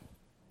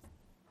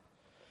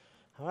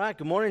All right,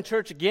 good morning,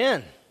 church,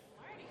 again.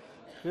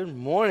 Good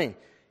morning.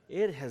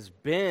 It has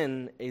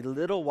been a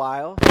little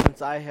while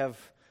since I have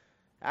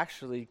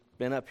actually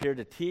been up here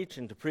to teach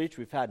and to preach.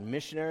 We've had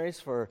missionaries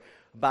for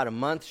about a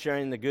month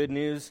sharing the good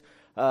news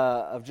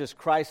of just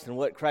Christ and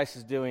what Christ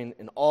is doing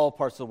in all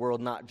parts of the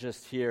world, not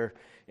just here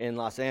in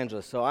Los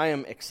Angeles. So I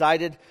am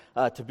excited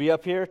to be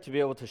up here, to be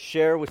able to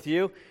share with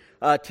you.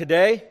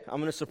 Today, I'm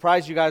going to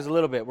surprise you guys a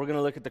little bit. We're going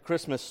to look at the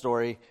Christmas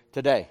story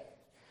today,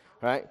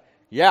 right?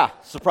 Yeah,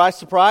 surprise,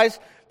 surprise.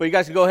 But you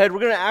guys can go ahead. We're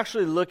going to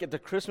actually look at the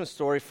Christmas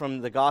story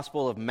from the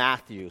Gospel of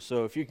Matthew.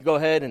 So if you can go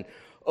ahead and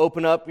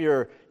open up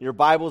your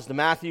Bibles to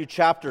Matthew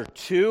chapter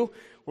 2.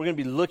 We're going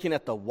to be looking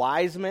at the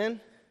wise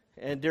men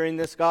and during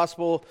this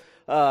Gospel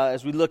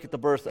as we look at the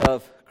birth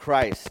of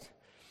Christ.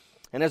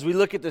 And as we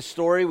look at this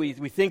story, we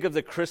think of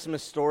the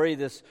Christmas story,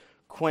 this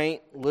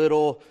quaint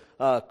little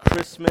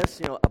Christmas,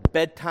 a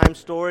bedtime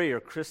story or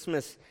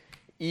Christmas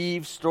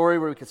Eve story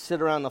where we could sit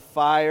around the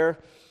fire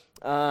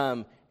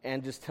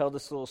and just tell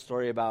this little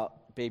story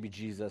about baby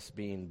Jesus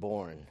being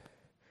born.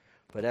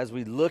 But as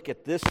we look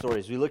at this story,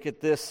 as we look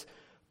at this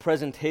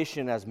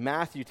presentation as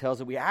Matthew tells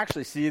it, we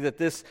actually see that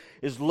this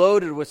is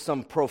loaded with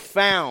some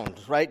profound,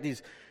 right,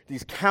 these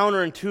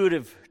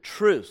counterintuitive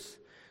truths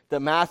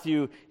that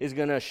Matthew is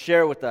going to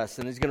share with us,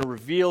 and he's going to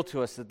reveal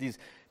to us that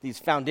these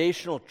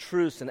foundational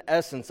truths and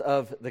essence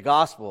of the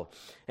gospel.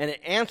 And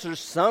it answers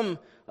some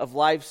of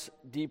life's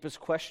deepest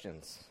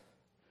questions.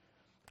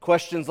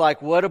 Questions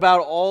like, what about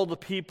all the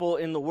people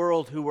in the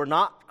world who were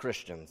not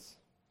Christians?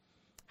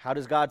 How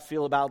does God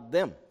feel about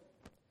them?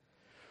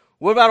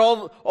 What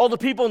about all the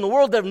people in the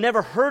world that have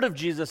never heard of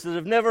Jesus, that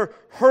have never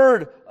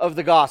heard of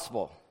the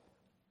gospel?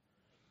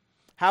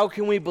 How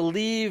can we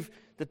believe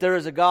that there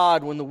is a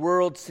God when the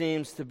world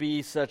seems to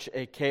be such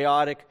a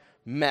chaotic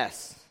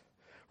mess?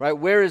 Right?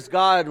 Where is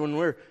God when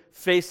we're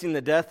facing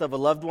the death of a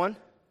loved one?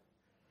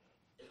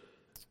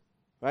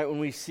 Right? When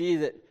we see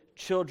that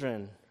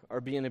children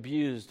are being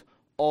abused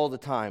all the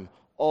time,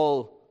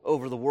 all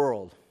over the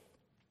world.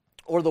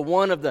 Or the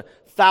one of the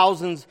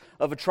thousands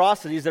of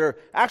atrocities that are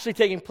actually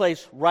taking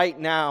place right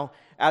now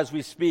as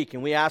we speak.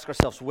 And we ask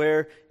ourselves,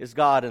 where is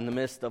God in the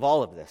midst of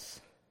all of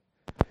this?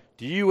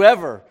 Do you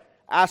ever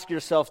ask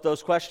yourself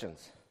those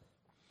questions?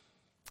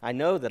 I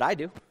know that I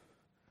do.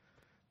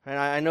 And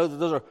I know that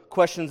those are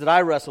questions that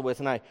I wrestle with,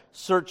 and I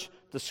search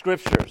the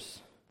Scriptures.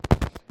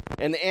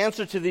 And the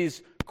answer to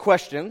these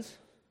questions,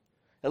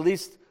 at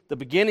least the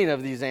beginning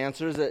of these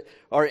answers that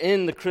are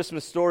in the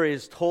Christmas story,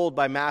 is told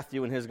by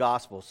Matthew in his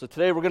gospel. So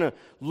today we're going to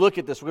look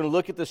at this. We're going to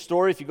look at this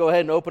story. If you go ahead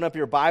and open up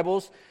your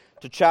Bibles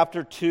to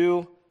chapter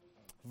 2,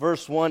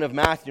 verse 1 of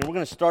Matthew. And we're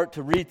going to start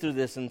to read through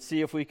this and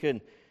see if we can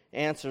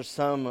answer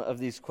some of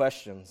these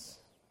questions.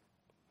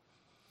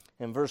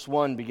 And verse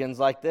 1 begins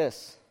like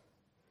this.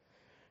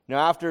 Now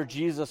after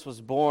Jesus was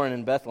born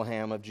in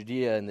Bethlehem of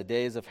Judea in the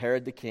days of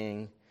Herod the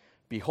king,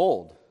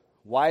 behold,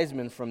 wise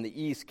men from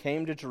the east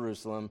came to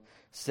Jerusalem,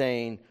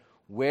 saying,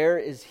 where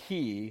is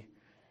he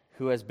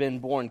who has been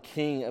born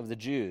King of the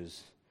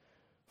Jews?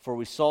 For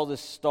we saw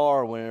this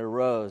star when it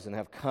arose and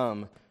have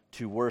come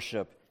to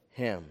worship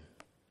him.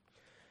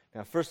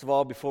 Now, first of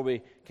all, before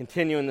we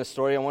continue in this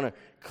story, I want to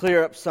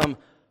clear up some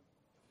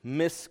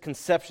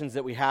misconceptions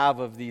that we have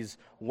of these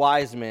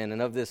wise men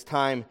and of this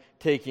time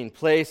taking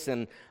place.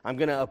 And I'm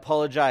going to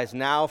apologize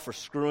now for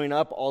screwing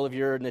up all of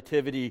your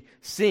nativity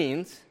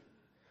scenes.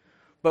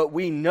 But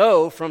we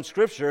know from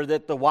Scripture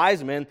that the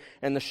wise men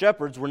and the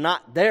shepherds were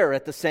not there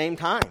at the same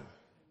time.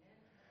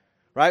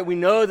 Right? We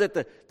know that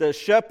the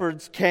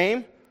shepherds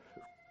came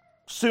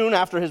soon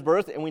after his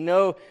birth, and we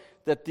know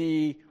that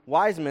the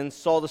wise men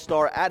saw the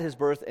star at his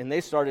birth, and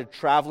they started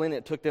traveling.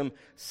 It took them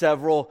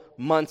several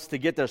months to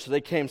get there, so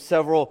they came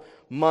several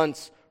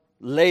months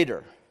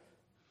later.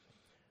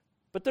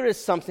 But there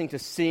is something to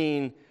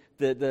seeing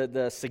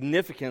the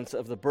significance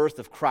of the birth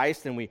of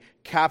Christ, and we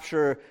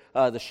capture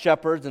the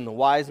shepherds and the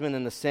wise men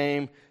in the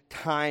same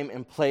time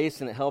and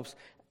place, and it helps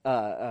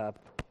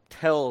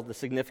tell the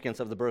significance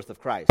of the birth of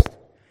Christ.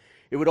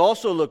 It would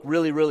also look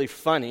really, really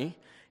funny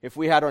if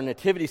we had our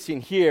nativity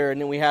scene here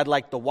and then we had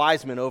like the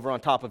wise men over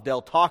on top of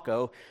Del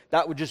Taco.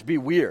 That would just be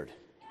weird,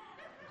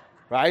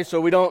 right?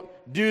 So we don't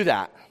do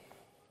that.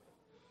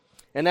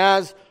 And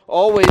as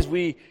always,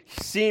 we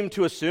seem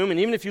to assume, and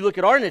even if you look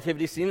at our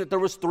nativity scene, that there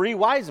was 3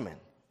 wise men.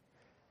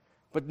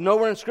 But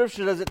nowhere in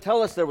Scripture does it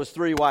tell us there was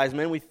 3 wise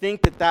men. We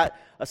think that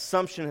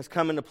assumption has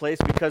come into place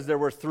because there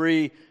were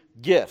 3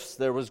 gifts.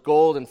 There was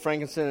gold and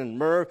frankincense and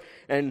myrrh.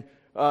 And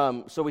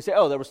so we say,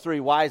 there was 3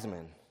 wise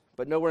men.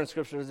 But nowhere in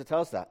Scripture does it tell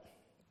us that.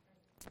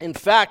 In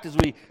fact, as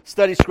we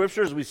study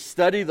Scripture, as we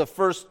study the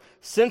first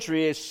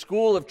century, a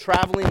school of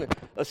traveling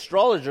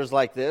astrologers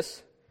like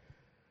this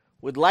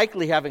would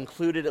likely have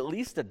included at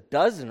least a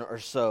dozen or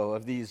so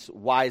of these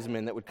wise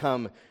men that would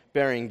come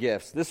bearing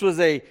gifts. This was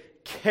a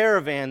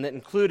caravan that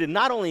included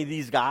not only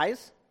these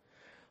guys,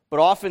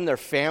 but often their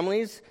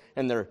families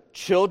and their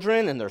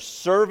children and their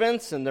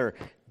servants and their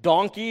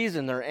donkeys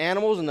and their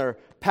animals and their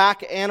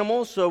pack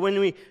animals. So when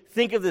we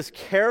think of this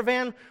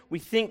caravan, we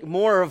think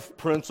more of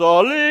Prince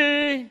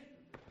Ali,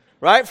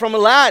 right, from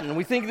Aladdin.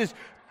 We think of these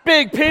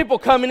Big people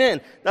coming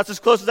in. That's as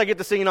close as I get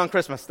to singing on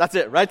Christmas. That's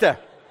it, right there.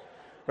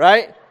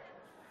 Right?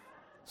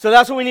 So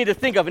that's what we need to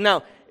think of.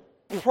 Now,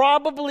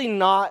 probably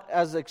not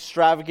as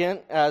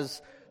extravagant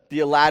as the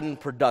Aladdin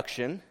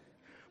production,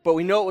 but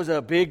we know it was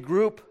a big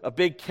group, a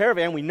big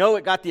caravan. We know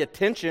it got the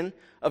attention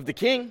of the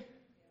king.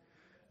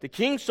 The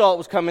king saw it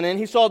was coming in.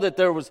 He saw that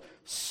there was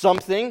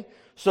something,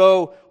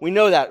 so we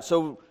know that.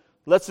 So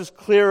let's just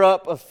clear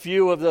up a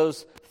few of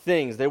those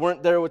things. They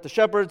weren't there with the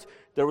shepherds.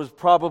 There was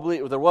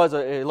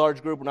a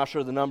large group. We're not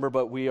sure of the number,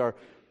 but we are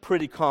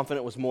pretty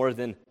confident it was more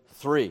than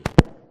 3.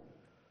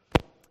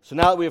 So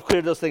now that we have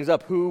cleared those things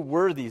up, who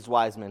were these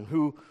wise men?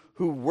 Who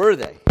were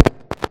they?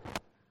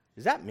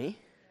 Is that me?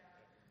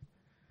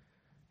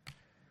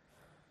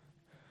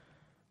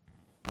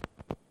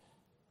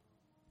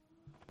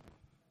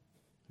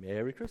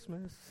 Merry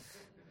Christmas.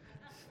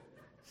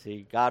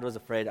 See, God was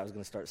afraid I was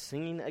going to start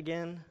singing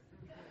again.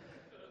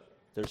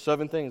 There's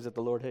 7 things that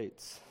the Lord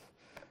hates.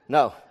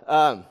 No.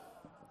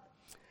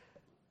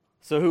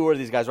 So who were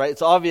these guys, right?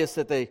 It's obvious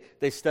that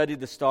they studied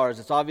the stars.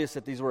 It's obvious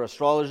that these were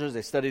astrologers.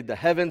 They studied the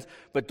heavens.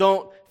 But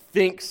don't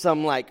think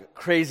some like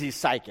crazy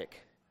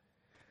psychic.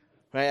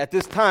 Right? At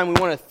this time, we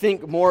want to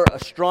think more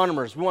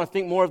astronomers. We want to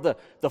think more of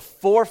the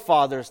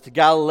forefathers to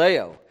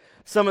Galileo.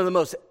 Some of the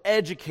most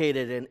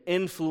educated and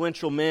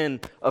influential men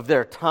of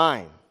their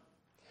time.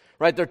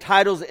 Right? Their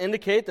titles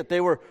indicate that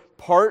they were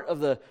part of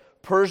the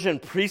Persian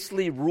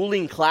priestly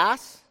ruling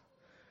class.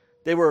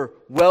 They were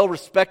well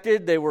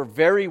respected. They were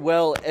very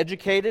well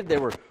educated. They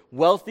were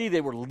wealthy.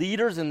 They were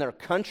leaders in their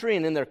country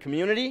and in their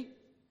community.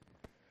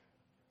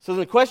 So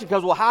the question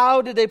comes, well,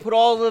 how did they put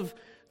all of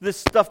this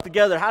stuff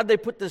together? How did they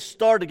put this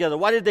star together?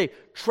 Why did they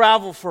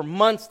travel for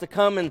months to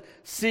come and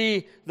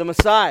see the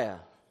Messiah?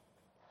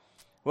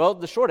 Well,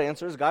 the short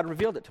answer is God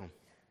revealed it to them.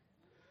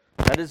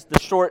 That is the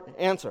short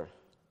answer.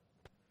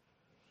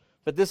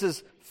 But this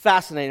is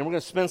fascinating. We're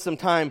going to spend some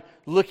time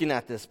looking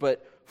at this.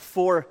 But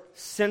for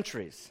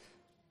centuries,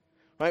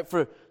 right,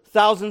 for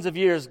thousands of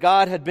years,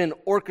 God had been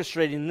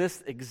orchestrating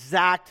this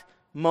exact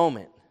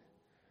moment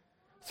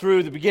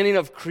through the beginning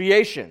of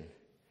creation.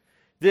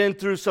 Then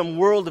through some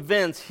world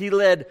events, He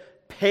led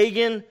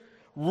pagan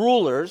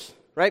rulers,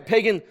 right,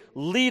 pagan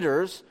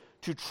leaders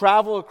to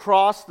travel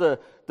across the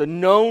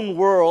known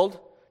world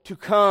to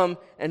come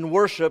and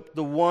worship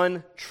the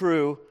one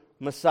true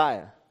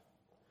Messiah.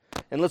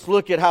 And let's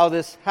look at how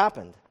this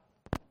happened.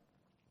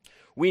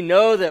 We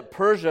know that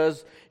Persia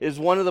is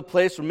one of the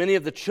places where many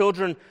of the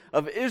children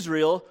of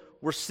Israel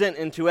were sent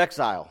into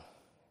exile.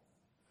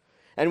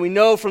 And we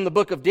know from the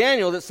book of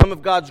Daniel that some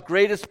of God's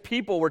greatest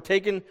people were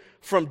taken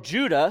from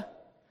Judah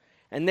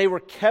and they were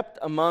kept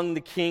among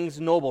the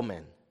king's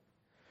noblemen.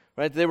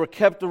 Right? They were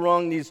kept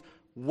among these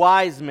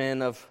wise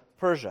men of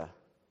Persia.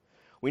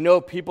 We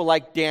know people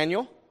like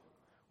Daniel.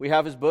 We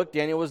have his book.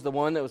 Daniel was the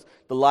one that was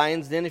the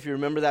lion's den, if you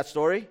remember that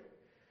story.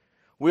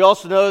 We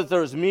also know that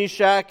there was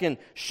Meshach and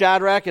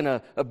Shadrach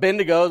and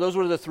Abednego. Those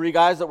were the 3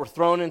 guys that were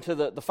thrown into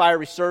the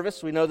fiery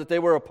service. We know that they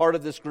were a part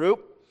of this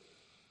group.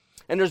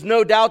 And there's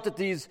no doubt that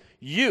these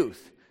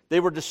youth, they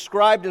were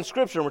described in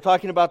Scripture. And we're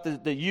talking about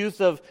the youth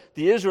of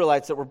the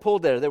Israelites that were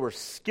pulled there. They were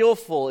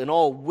skillful in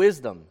all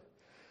wisdom.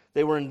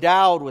 They were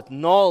endowed with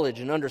knowledge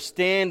and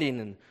understanding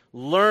and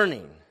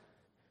learning.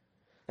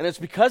 And it's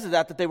because of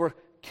that they were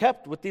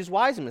kept with these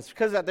wise men. It's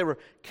because of that they were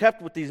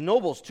kept with these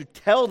nobles to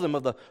tell them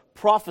of the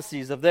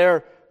prophecies of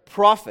their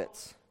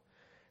prophets.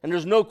 And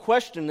there's no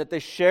question that they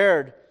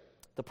shared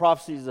the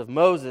prophecies of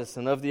Moses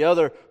and of the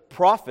other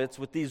prophets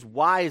with these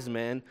wise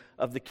men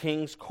of the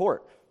king's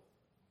court.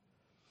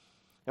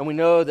 And we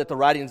know that the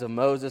writings of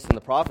Moses and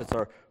the prophets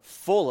are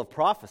full of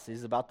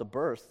prophecies about the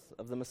birth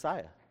of the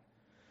Messiah,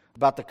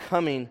 about the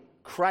coming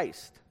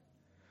Christ.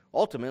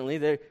 Ultimately,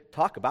 they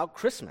talk about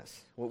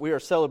Christmas, what we are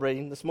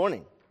celebrating this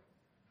morning.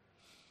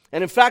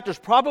 And in fact, there's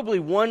probably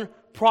one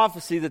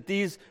prophecy that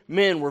these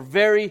men were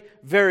very,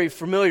 very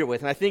familiar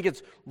with, and I think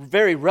it's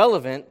very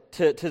relevant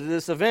to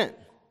this event.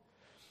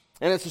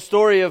 And it's the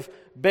story of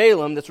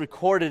Balaam that's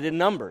recorded in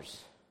Numbers.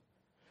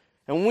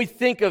 And when we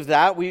think of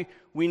that, we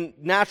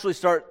naturally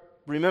start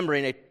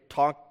remembering a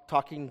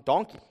talking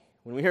donkey.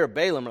 When we hear of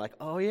Balaam, we're like,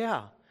 oh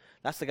yeah,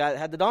 that's the guy that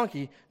had the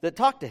donkey that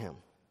talked to him.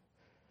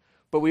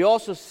 But we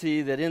also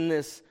see that in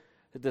this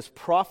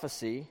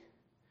prophecy,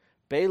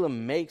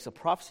 Balaam makes a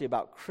prophecy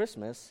about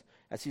Christmas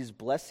as he's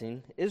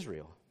blessing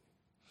Israel.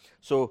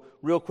 So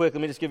real quick,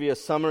 let me just give you a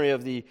summary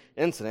of the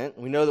incident.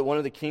 We know that one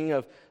of the king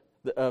of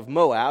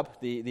Moab,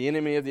 the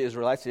enemy of the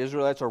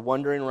Israelites are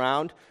wandering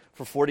around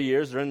for 40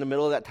 years. They're in the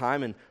middle of that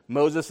time, and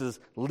Moses is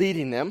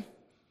leading them.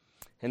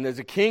 And there's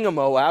a king of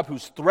Moab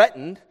who's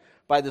threatened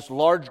by this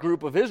large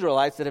group of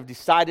Israelites that have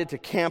decided to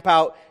camp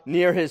out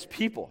near his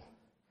people.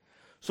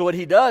 So what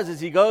he does is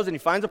he goes and he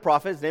finds a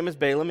prophet, his name is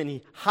Balaam, and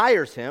he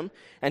hires him,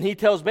 and he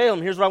tells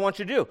Balaam, here's what I want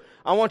you to do.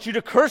 I want you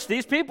to curse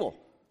these people.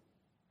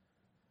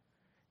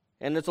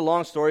 And it's a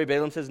long story.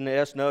 Balaam says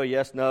yes, no,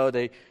 yes, no.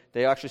 They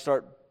actually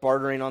start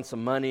bartering on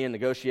some money and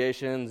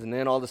negotiations, and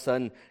then all of a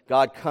sudden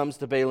God comes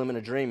to Balaam in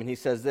a dream, and he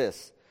says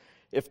this,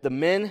 if the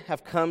men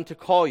have come to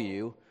call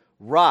you,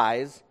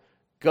 rise,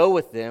 go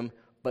with them,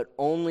 but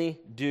only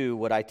do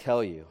what I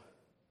tell you."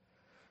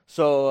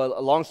 So,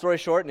 a long story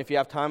short, and if you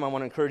have time, I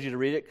want to encourage you to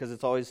read it because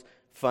it's always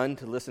fun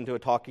to listen to a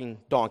talking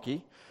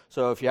donkey.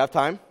 So, if you have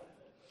time,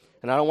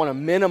 and I don't want to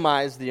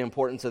minimize the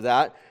importance of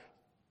that,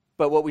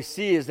 but what we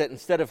see is that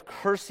instead of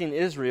cursing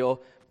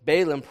Israel,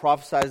 Balaam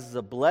prophesies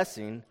a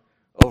blessing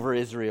over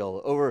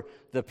Israel, over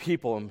the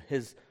people. And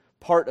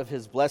part of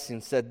his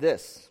blessing said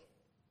this: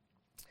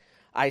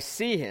 "I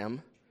see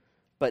him,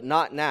 but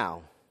not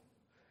now.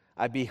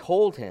 I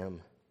behold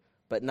him,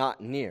 but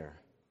not near.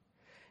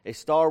 A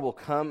star will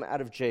come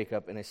out of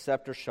Jacob, and a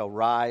scepter shall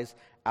rise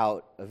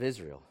out of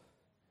Israel."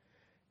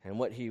 And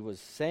what he was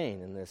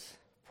saying in this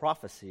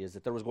prophecy is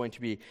that there was going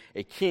to be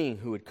a king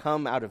who would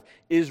come out of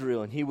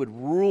Israel, and he would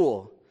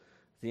rule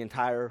the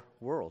entire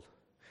world.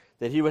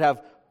 That he would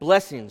have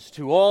blessings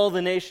to all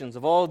the nations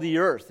of all the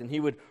earth, and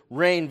he would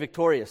reign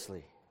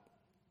victoriously.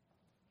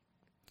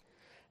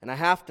 And I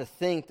have to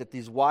think that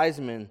these wise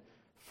men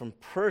from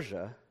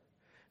Persia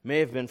may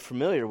have been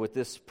familiar with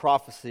this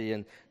prophecy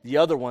and the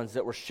other ones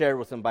that were shared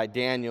with them by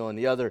Daniel and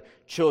the other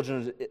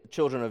children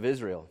of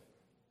Israel.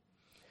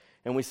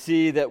 And we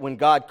see that when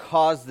God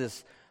caused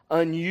this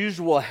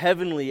unusual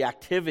heavenly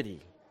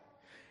activity,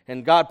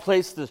 and God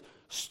placed the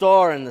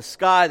star in the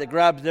sky that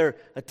grabbed their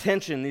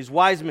attention, these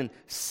wise men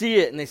see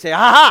it and they say,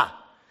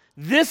 "Aha!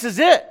 This is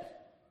it!"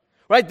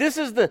 Right? This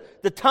is the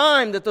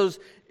time that those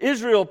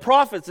Israel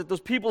prophets, that those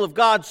people of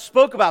God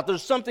spoke about.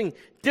 There's something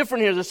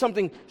different here. There's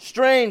something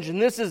strange, and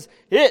this is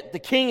it. The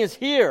king is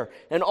here,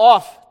 and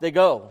off they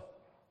go.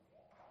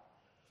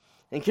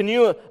 And can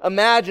you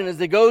imagine as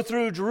they go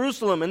through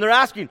Jerusalem and they're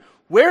asking,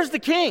 "Where's the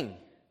king?"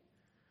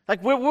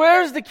 Like,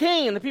 where's the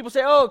king? And the people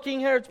say, "Oh, King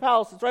Herod's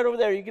palace. It's right over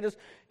there. You can just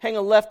hang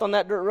a left on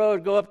that dirt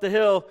road, go up the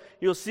hill.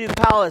 You'll see the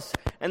palace."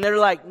 And they're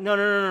like,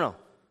 No.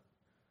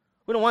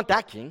 We don't want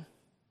that king.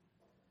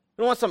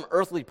 We don't want some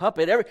earthly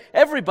puppet.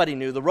 Everybody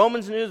knew. The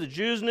Romans knew. The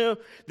Jews knew.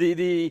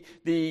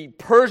 The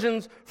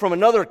Persians from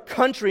another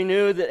country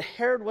knew that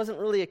Herod wasn't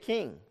really a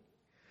king.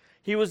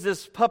 He was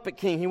this puppet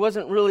king. He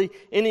wasn't really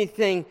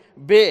anything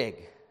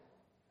big.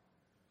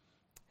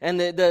 And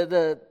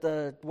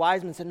the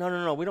wise men said,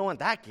 No, we don't want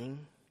that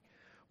king.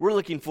 We're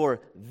looking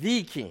for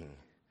the king,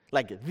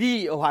 like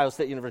the Ohio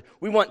State University.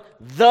 We want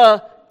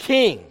the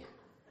king.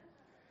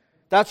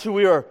 That's who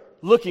we are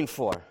looking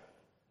for.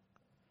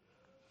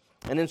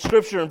 And in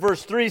Scripture, in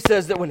verse 3,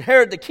 says that when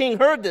Herod the king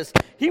heard this,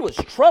 he was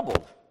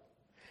troubled,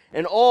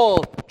 and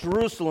all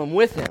Jerusalem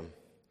with him.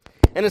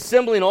 And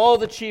assembling all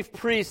the chief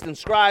priests and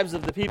scribes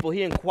of the people,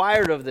 he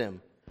inquired of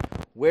them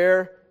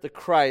where the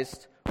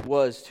Christ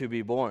was to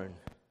be born.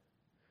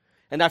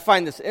 And I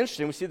find this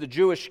interesting. We see the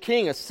Jewish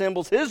king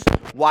assembles his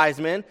wise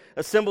men,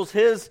 assembles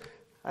his...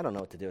 I don't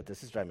know what to do with this.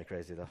 This is driving me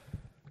crazy, though.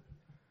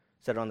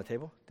 Set it on the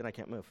table? Then I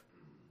can't move.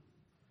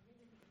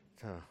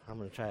 So I'm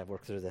going to try to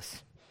work through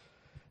this.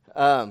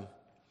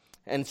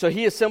 And so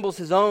he assembles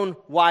his own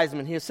wise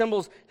men. He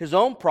assembles his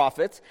own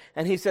prophets.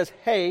 And he says,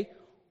 "Hey,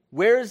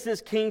 where is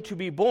this king to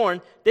be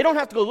born?" They don't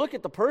have to go look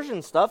at the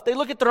Persian stuff. They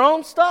look at their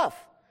own stuff.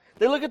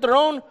 They look at their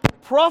own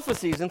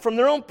prophecies, and from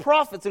their own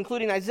prophets,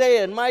 including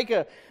Isaiah and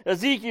Micah,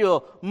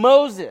 Ezekiel,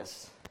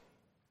 Moses.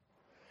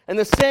 And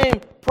the same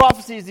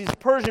prophecies these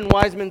Persian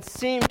wise men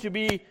seem to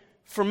be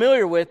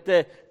familiar with,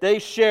 that they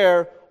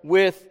share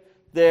with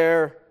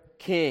their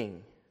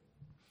king.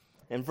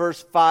 And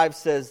verse 5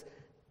 says,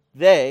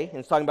 and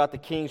it's talking about the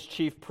king's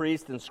chief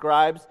priests and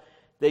scribes,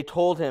 they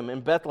told him in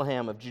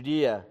Bethlehem of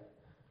Judea,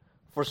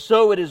 "For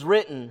so it is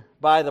written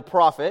by the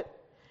prophet,"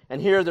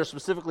 and here they're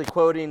specifically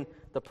quoting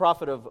the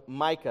prophet of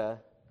Micah,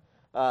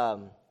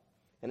 and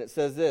it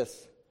says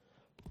this: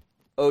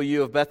 "O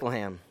you of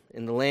Bethlehem,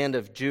 in the land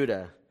of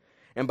Judah,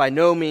 and by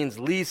no means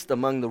least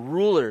among the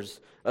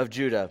rulers of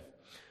Judah,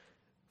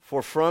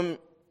 for from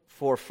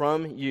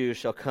you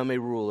shall come a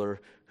ruler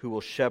who will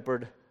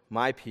shepherd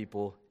my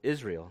people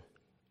Israel."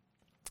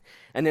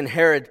 And then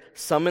Herod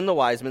summoned the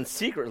wise men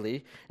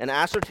secretly and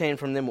ascertained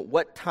from them at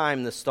what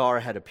time the star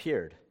had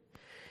appeared.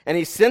 And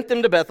he sent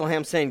them to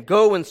Bethlehem, saying,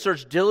 "Go and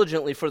search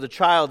diligently for the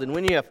child, and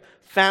when you have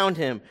found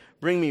him,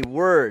 bring me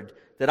word,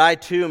 that I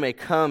too may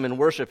come and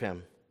worship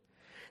him."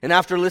 And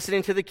after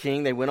listening to the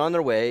king, they went on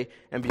their way,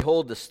 and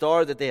behold, the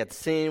star that they had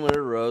seen when it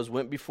arose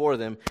went before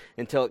them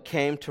until it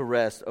came to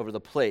rest over the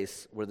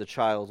place where the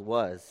child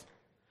was.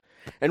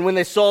 And when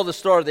they saw the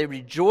star, they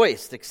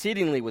rejoiced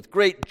exceedingly with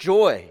great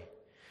joy.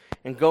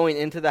 And going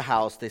into the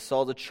house, they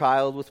saw the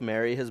child with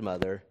Mary his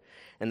mother,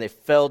 and they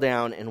fell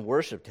down and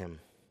worshipped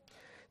him.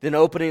 Then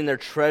opening their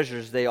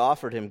treasures, they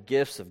offered him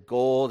gifts of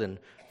gold and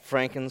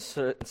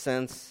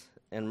frankincense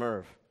and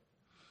myrrh.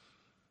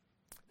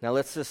 Now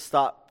let's just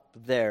stop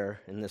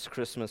there in this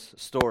Christmas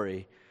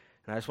story,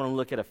 and I just want to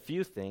look at a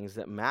few things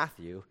that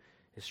Matthew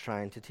is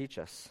trying to teach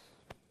us.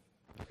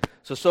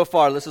 So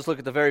far, let's just look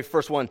at the very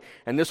first one,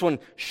 and this one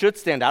should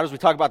stand out as we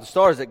talk about the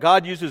stars, that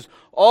God uses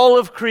all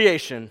of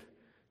creation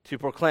to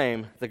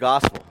proclaim the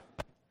gospel.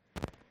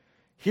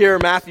 Here,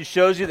 Matthew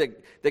shows you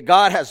that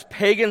God has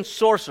pagan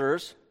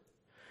sorcerers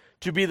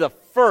to be the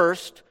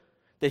first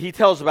that he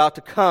tells about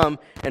to come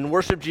and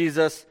worship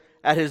Jesus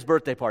at his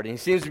birthday party. He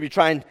seems to be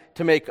trying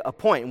to make a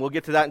point, and we'll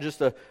get to that in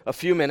just a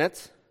few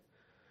minutes.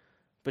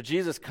 But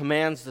Jesus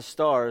commands the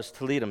stars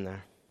to lead him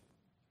there.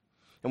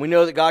 And we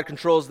know that God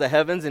controls the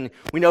heavens, and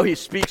we know he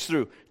speaks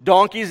through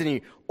donkeys, and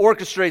he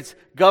orchestrates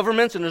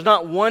governments, and there's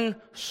not one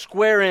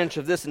square inch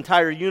of this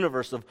entire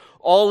universe, of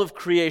all of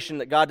creation,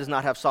 that God does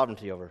not have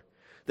sovereignty over,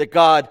 that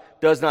God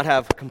does not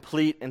have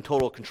complete and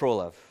total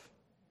control of.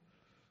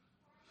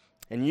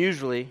 And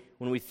usually,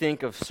 when we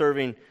think of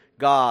serving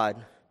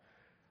God,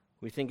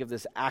 we think of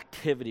this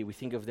activity, we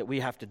think of that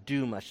we have to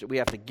do much, that we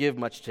have to give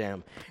much to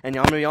him. And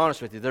I'm going to be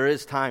honest with you, there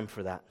is time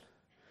for that.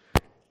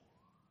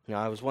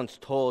 I was once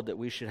told that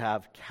we should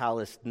have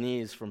calloused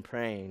knees from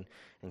praying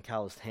and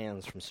calloused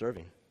hands from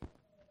serving.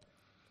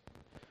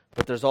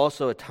 But there's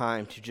also a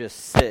time to just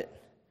sit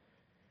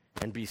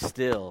and be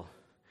still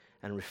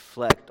and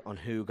reflect on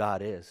who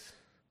God is.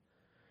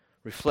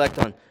 Reflect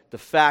on the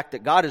fact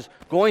that God is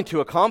going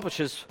to accomplish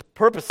his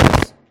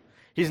purposes.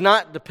 He's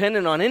not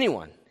dependent on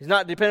anyone. He's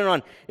not dependent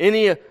on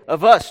any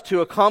of us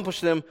to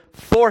accomplish them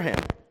for him.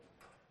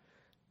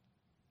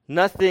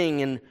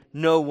 Nothing and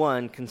no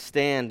one can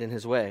stand in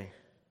his way.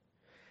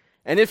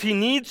 And if he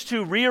needs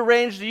to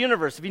rearrange the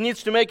universe, if he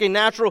needs to make a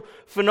natural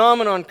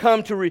phenomenon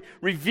come to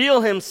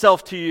reveal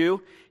himself to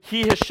you,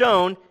 he has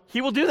shown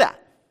he will do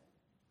that.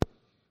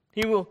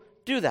 He will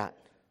do that.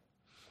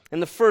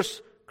 And the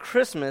first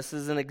Christmas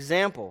is an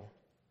example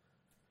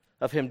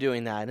of him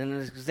doing that, and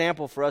an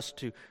example for us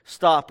to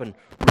stop and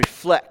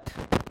reflect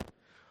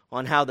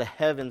on how the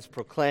heavens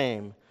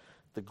proclaim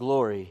the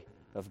glory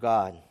of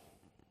God.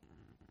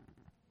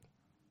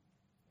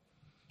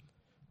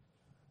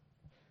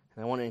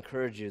 And I want to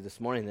encourage you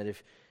this morning that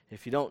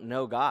if you don't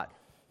know God,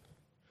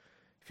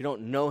 if you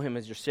don't know him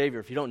as your Savior,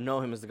 if you don't know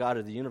him as the God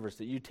of the universe,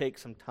 that you take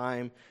some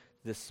time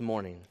this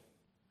morning,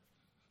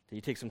 that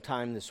you take some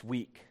time this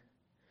week,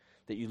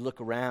 that you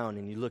look around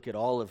and you look at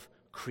all of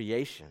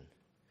creation.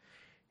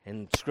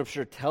 And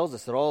Scripture tells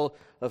us that all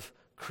of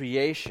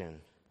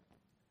creation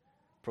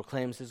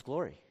proclaims his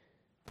glory.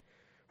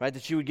 Right?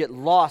 That you would get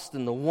lost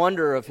in the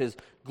wonder of his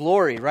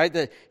glory, right?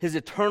 That his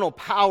eternal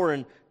power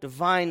and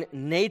divine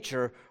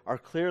nature are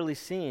clearly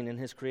seen in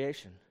his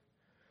creation.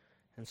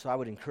 And so I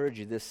would encourage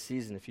you this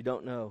season, if you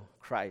don't know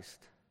Christ,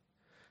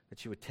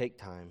 that you would take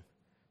time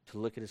to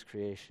look at his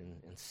creation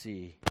and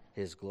see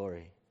his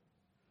glory.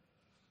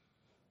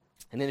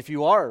 And then if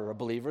you are a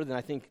believer, then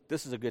I think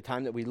this is a good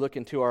time that we look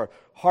into our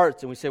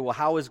hearts and we say, well,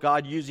 how is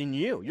God using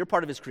you? You're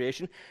part of his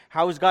creation.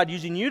 How is God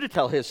using you to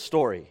tell his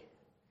story?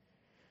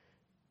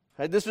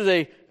 Right, this is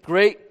a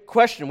great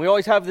question. We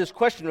always have this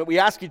question that we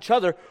ask each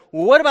other,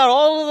 well, what about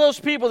all of those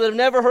people that have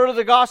never heard of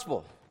the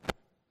gospel?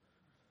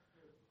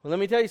 Well, let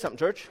me tell you something,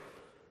 church.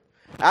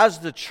 As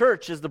the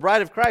church, as the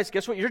bride of Christ,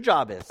 guess what your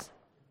job is?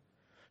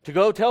 To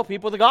go tell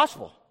people the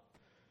gospel.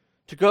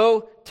 To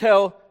go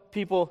tell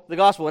people the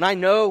gospel. And I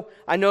know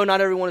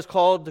not everyone is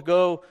called to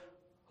go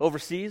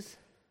overseas.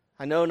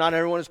 I know not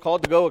everyone is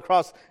called to go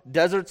across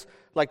deserts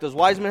like those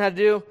wise men had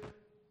to do.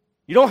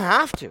 You don't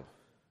have to.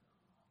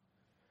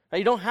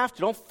 You don't have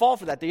to. Don't fall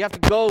for that. You have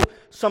to go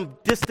some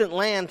distant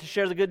land to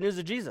share the good news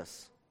of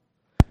Jesus.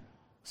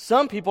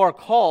 Some people are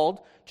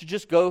called to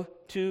just go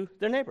to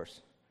their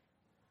neighbors,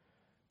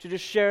 to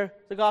just share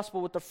the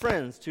gospel with their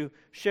friends, to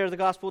share the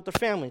gospel with their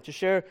family, to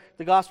share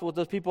the gospel with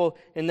those people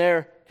in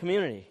their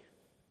community.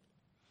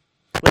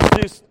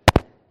 This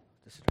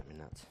is driving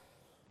me nuts.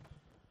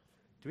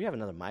 Do we have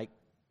another mic,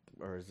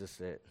 or is this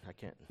it? I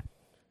can't.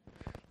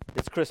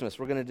 It's Christmas.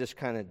 We're going to just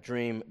kind of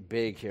dream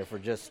big here for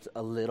just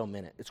a little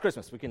minute. It's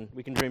Christmas. We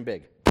can dream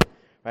big.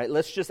 Right?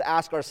 Let's just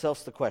ask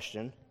ourselves the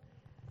question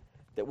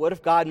that what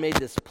if God made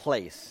this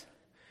place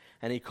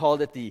and he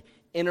called it the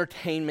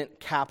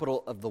entertainment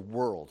capital of the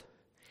world,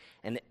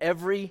 and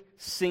every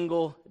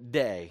single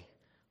day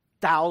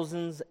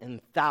thousands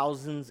and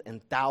thousands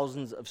and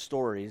thousands of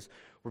stories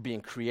were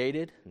being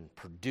created and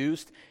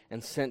produced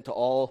and sent to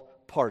all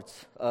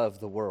parts of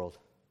the world.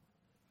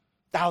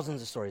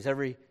 Thousands of stories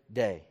every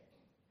day.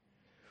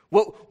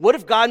 What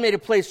if God made a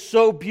place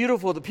so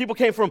beautiful that people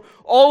came from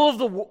all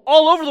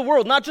over the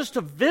world, not just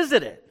to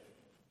visit it,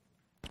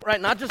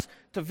 right? Not just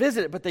to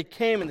visit it, but they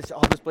came and they said,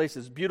 oh, this place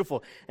is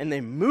beautiful. And they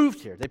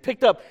moved here. They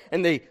picked up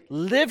and they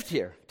lived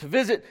here to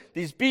visit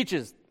these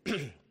beaches,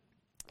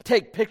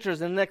 take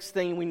pictures, and the next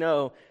thing we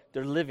know,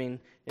 they're living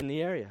in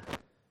the area.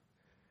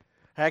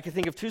 And I can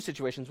think of two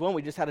situations. One,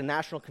 we just had a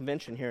national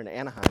convention here in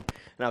Anaheim,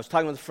 and I was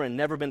talking with a friend,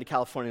 never been to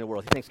California in the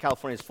world. He thinks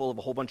California is full of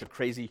a whole bunch of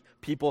crazy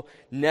people,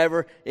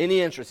 never any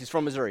interest. He's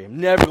from Missouri. I'm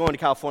never going to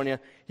California.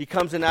 He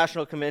comes to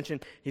national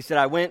convention. He said,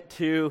 I went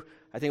to,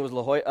 I think it was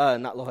La Jolla,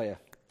 not La Jolla.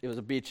 It was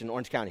a beach in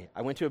Orange County.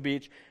 I went to a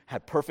beach,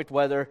 had perfect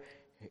weather.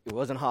 It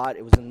wasn't hot.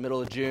 It was in the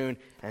middle of June,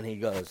 and he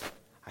goes,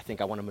 I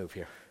think I want to move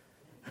here.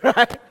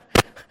 Right?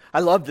 I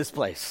love this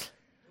place.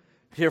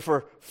 Here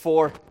for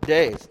 4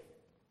 days.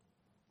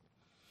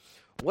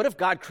 What if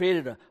God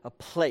created a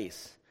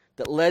place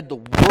that led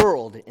the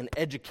world in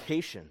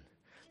education,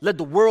 led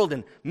the world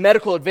in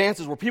medical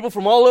advances, where people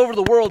from all over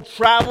the world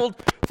traveled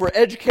for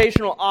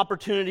educational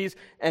opportunities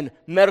and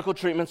medical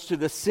treatments to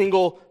this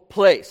single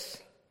place?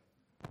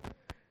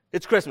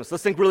 It's Christmas.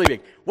 Let's think really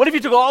big. What if you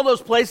took all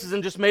those places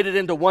and just made it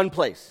into one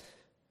place?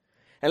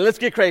 And let's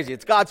get crazy.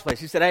 It's God's place.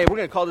 He said, hey, we're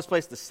going to call this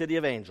place the City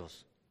of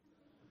Angels.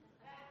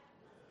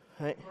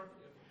 Right?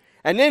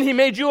 And then he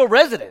made you a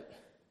resident.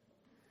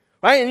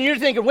 Right? And you're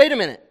thinking, wait a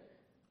minute.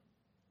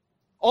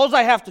 All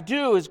I have to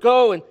do is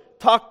go and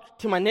talk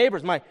to my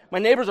neighbors. My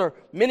neighbors are,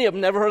 many of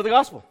them never heard the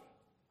gospel.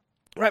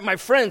 Right? My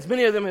friends,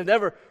 many of them have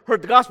never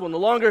heard the gospel. And the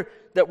longer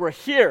that we're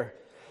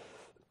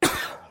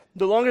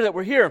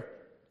here,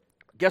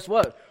 guess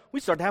what? We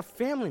start to have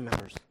family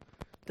members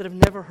that have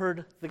never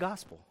heard the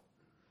gospel.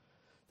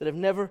 That have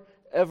never,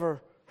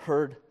 ever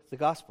heard the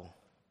gospel.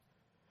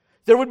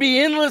 There would be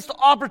endless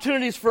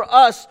opportunities for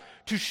us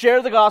to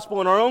share the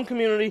gospel in our own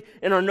community,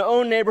 in our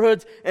own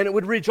neighborhoods, and it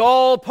would reach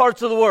all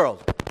parts of the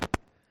world.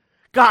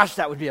 Gosh,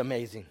 that would be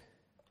amazing.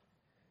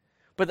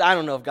 But I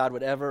don't know if God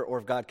would ever, or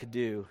if God could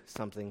do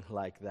something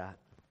like that.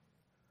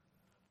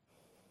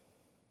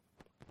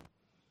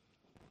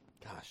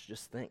 Gosh,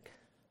 just think.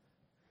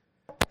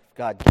 If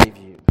God gave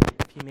you,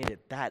 if he made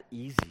it that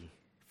easy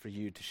for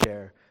you to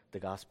share the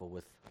gospel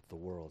with the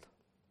world.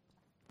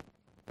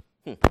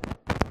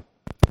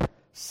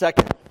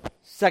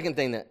 Second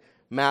thing that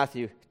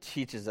Matthew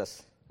teaches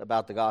us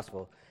about the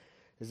gospel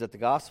is that the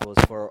gospel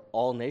is for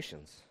all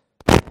nations.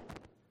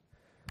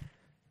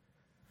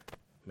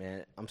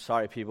 Man, I'm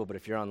sorry, people, but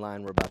if you're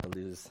online, we're about to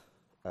lose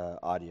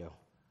audio.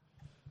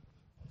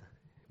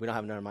 We don't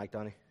have another mic,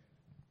 Donnie?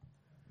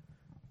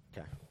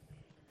 Okay.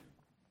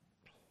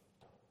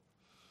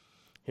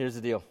 Here's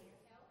the deal.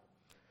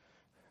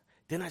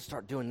 Then I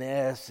start doing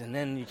this, and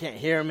then you can't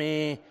hear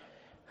me.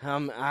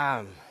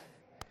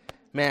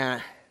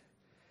 Man,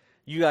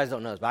 you guys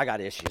don't know this, but I got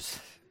issues.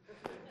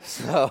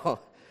 So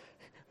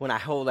when I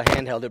hold a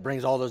handheld, it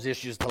brings all those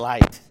issues to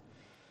light.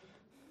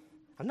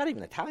 I'm not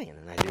even Italian,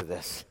 and I do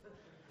this.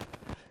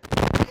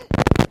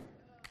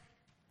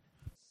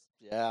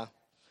 Yeah.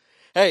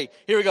 Hey,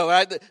 here we go.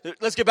 Right?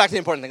 Let's get back to the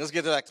important thing. Let's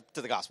get back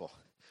to the gospel.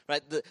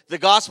 Right? The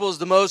gospel is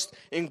the most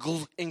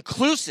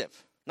inclusive,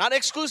 not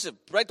exclusive.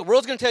 Right? The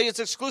world's going to tell you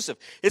it's exclusive.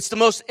 It's the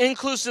most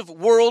inclusive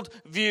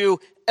worldview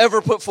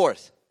ever put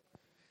forth.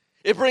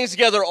 It brings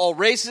together all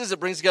races. It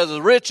brings together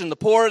the rich and the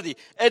poor, the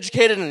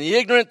educated and the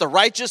ignorant, the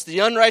righteous, the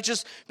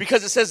unrighteous,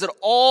 because it says that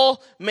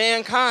all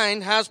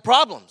mankind has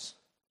problems.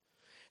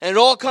 And it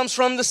all comes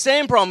from the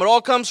same problem. It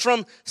all comes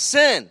from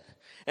sin.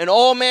 And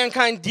all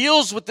mankind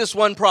deals with this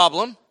one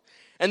problem.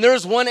 And there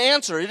is one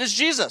answer. It is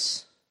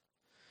Jesus.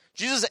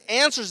 Jesus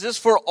answers this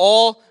for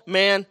all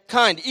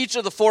mankind. Each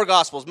of the four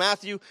Gospels,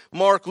 Matthew,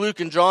 Mark, Luke,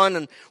 and John,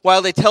 and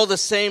while they tell the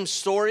same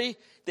story,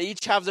 they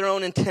each have their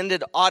own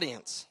intended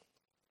audience.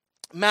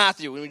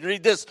 Matthew, when we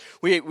read this,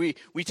 we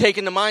take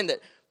into mind that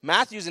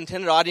Matthew's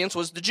intended audience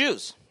was the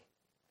Jews.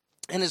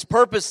 And his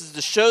purpose is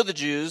to show the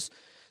Jews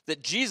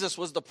that Jesus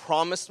was the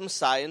promised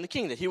Messiah in the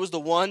kingdom, that he was the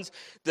ones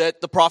that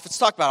the prophets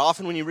talk about.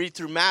 Often when you read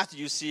through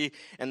Matthew, you see,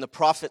 and the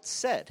prophet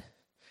said,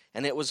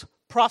 and it was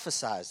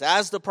prophesied,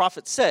 as the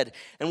prophet said.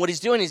 And what he's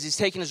doing is he's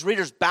taking his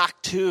readers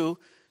back to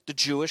the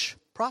Jewish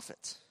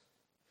prophets.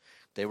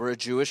 They were a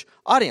Jewish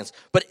audience.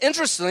 But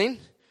interestingly,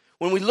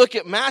 when we look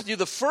at Matthew,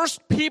 the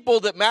first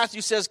people that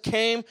Matthew says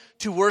came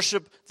to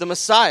worship the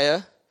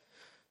Messiah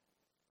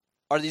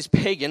are these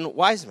pagan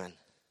wise men.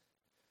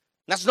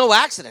 That's no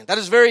accident. That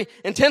is very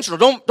intentional.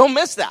 Don't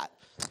miss that.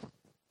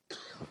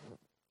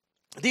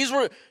 These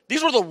were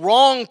the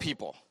wrong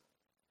people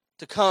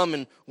to come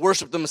and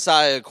worship the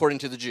Messiah according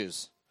to the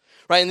Jews.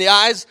 Right? In the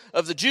eyes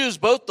of the Jews,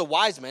 both the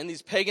wise men,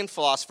 these pagan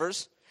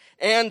philosophers,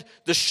 and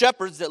the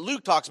shepherds that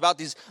Luke talks about,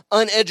 these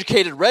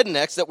uneducated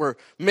rednecks that were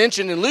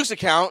mentioned in Luke's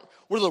account,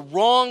 were the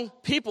wrong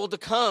people to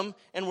come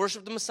and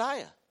worship the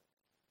Messiah.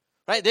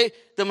 Right?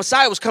 The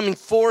Messiah was coming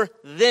for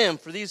them,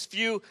 for these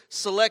few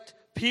select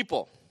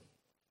people.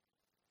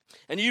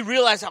 And you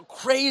realize how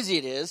crazy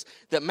it is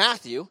that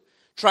Matthew,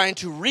 trying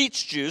to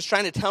reach Jews,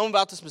 trying to tell them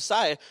about this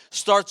Messiah,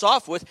 starts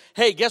off with,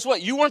 hey, guess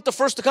what? You weren't the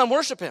first to come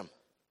worship him.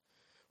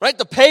 Right?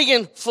 The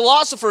pagan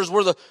philosophers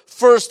were the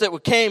first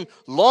that came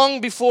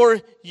long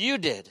before you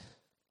did.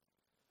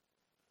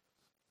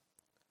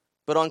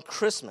 But on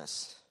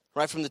Christmas,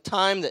 right, from the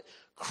time that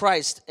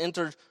Christ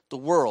entered the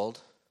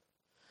world,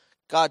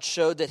 God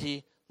showed that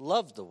he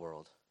loved the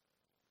world.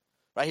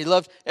 Right? He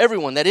loved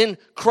everyone. That in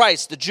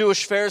Christ, the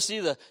Jewish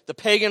Pharisee, the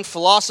pagan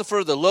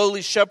philosopher, the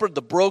lowly shepherd,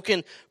 the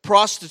broken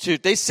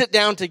prostitute, they sit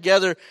down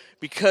together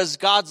because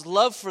God's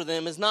love for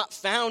them is not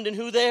found in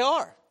who they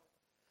are.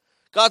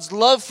 God's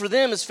love for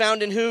them is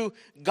found in who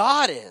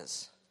God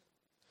is.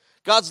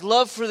 God's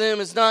love for them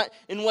is not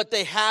in what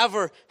they have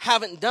or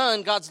haven't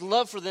done. God's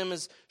love for them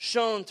is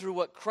shown through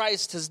what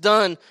Christ has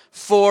done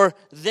for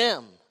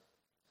them.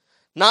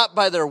 Not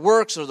by their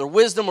works or their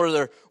wisdom or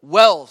their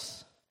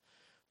wealth,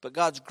 but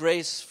God's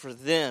grace for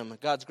them,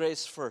 God's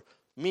grace for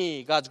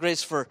me, God's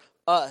grace for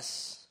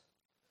us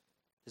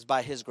is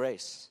by his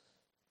grace.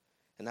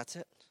 And that's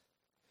it.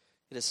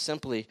 It is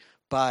simply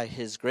by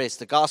his grace.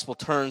 The gospel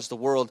turns the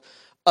world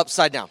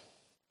upside down.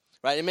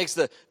 Right? It makes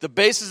the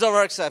basis of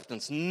our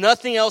acceptance.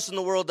 Nothing else in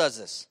the world does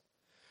this.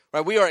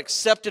 Right? We are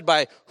accepted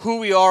by who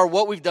we are,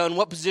 what we've done,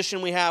 what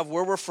position we have,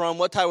 where we're from,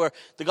 what type we're.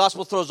 The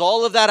gospel throws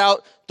all of that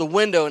out the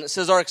window, and it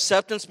says our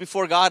acceptance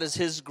before God is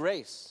his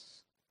grace,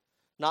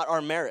 not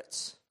our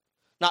merits,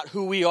 not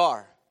who we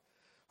are.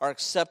 Our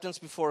acceptance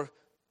before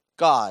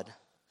God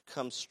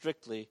comes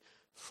strictly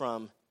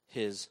from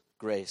his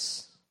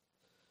grace.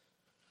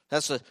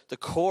 That's the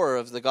core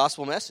of the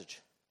gospel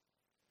message.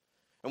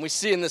 And we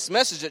see in this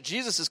message that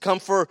Jesus has come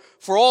for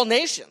all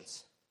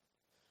nations,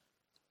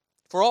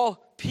 for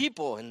all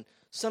people. And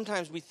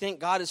sometimes we think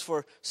God is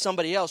for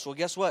somebody else. Well,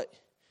 guess what?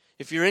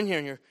 If you're in here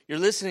and you're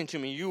listening to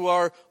me, you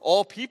are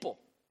all people.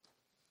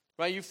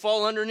 Right? You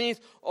fall underneath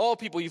all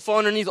people. You fall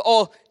underneath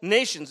all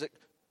nations.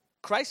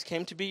 Christ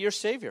came to be your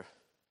Savior.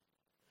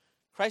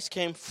 Christ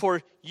came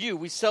for you.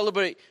 We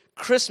celebrate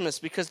Christmas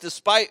because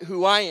despite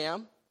who I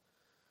am,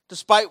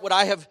 despite what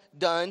I have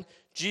done,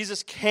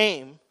 Jesus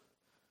came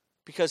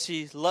because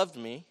he loved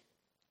me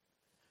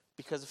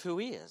because of who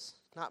he is,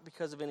 not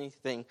because of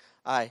anything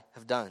I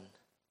have done.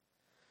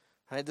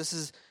 Right? This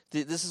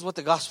is what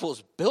the gospel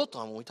is built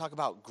on when we talk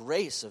about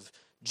grace of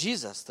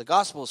Jesus. The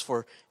gospel is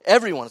for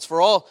everyone. It's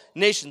for all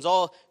nations,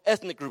 all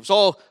ethnic groups,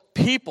 all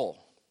people.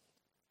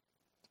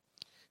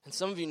 And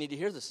some of you need to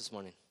hear this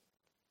morning.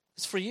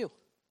 It's for you.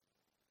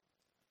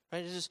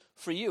 Right? It's just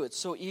for you. It's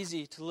so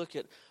easy to look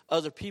at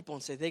other people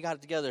and say, they got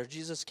it together.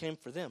 Jesus came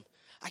for them.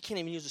 I can't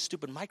even use a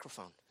stupid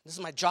microphone. This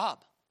is my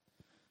job.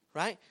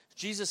 Right?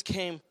 Jesus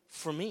came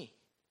for me.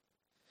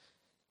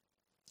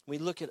 We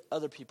look at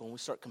other people and we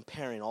start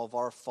comparing all of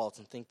our faults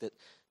and think that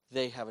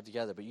they have it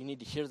together. But you need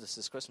to hear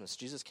this Christmas.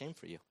 Jesus came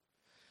for you.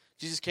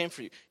 Jesus came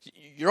for you.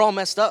 You're all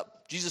messed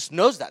up. Jesus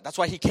knows that. That's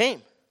why he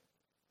came.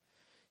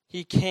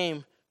 He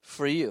came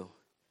for you.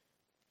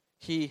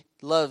 He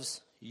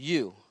loves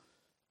you.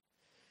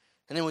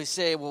 And then we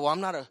say, well, I'm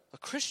not a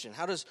Christian.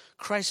 How does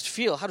Christ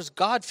feel? How does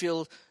God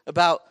feel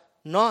about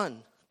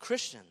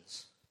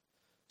non-Christians?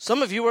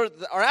 Some of you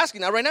are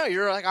asking that right now.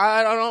 You're like,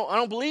 I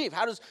don't believe.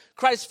 How does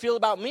Christ feel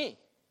about me?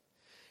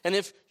 And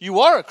if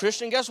you are a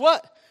Christian, guess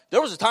what? There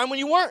was a time when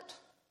you weren't.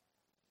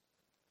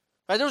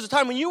 Right? There was a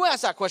time when you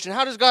asked that question.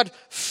 How does God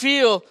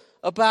feel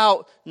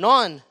about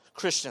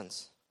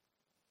non-Christians?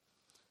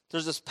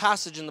 There's this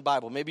passage in the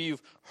Bible. Maybe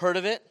you've heard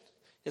of it.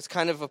 It's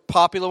kind of a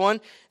popular one.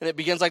 And it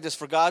begins like this.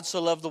 For God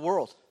so loved the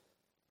world.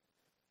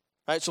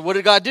 Right? So what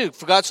did God do?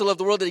 For God so loved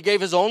the world that he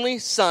gave his only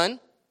son,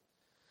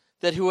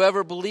 that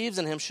whoever believes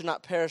in him should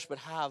not perish but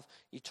have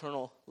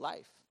eternal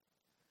life.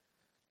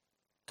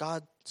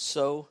 God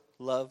so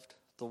loved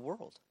the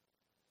world.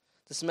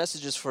 This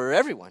message is for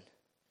everyone.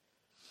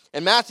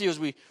 And Matthew, as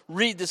we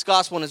read this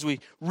gospel and as we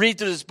read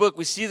through this book,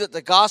 we see that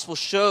the gospel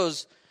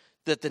shows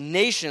that the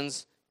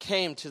nations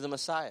came to the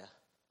Messiah.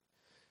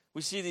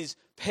 We see these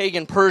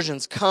pagan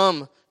Persians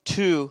come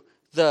to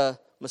the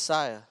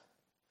Messiah.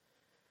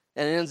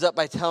 And it ends up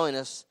by telling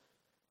us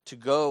to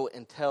go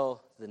and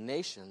tell the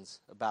nations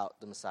about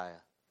the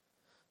Messiah.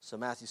 So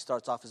Matthew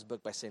starts off his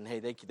book by saying, hey,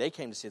 they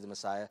came to see the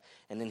Messiah.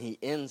 And then he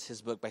ends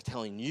his book by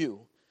telling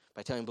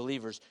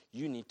believers,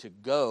 you need to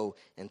go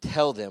and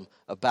tell them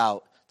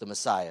about the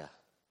Messiah.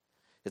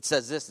 It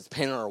says this, it's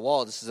painted on our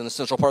wall. This is an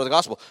essential part of the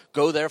gospel.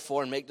 Go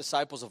therefore and make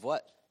disciples of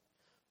what?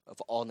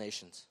 Of all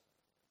nations.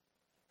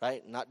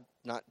 Right? Not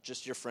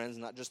just your friends,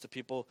 not just the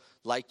people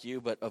like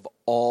you, but of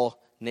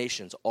all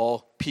nations,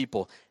 all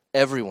people,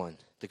 everyone.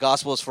 The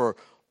gospel is for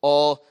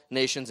all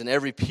nations and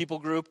every people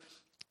group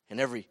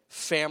and every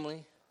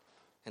family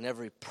and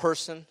every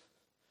person,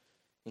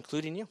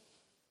 including you.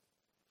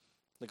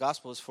 The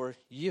gospel is for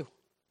you.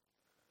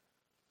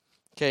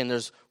 Okay, and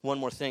there's one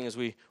more thing as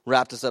we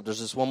wrap this up. There's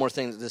just one more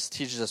thing that this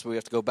teaches us. We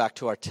have to go back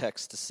to our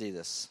text to see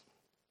this.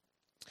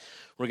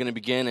 We're going to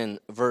begin in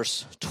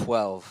verse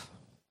 12.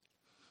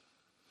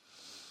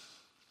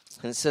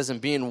 And it says, and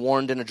being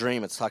warned in a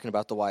dream, it's talking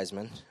about the wise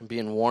men, and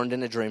being warned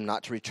in a dream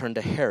not to return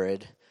to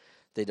Herod,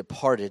 they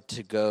departed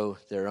to go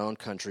their own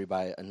country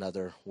by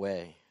another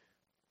way.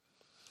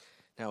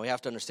 Now, we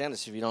have to understand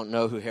this. If you don't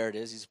know who Herod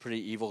is, he's a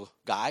pretty evil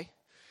guy.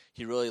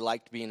 He really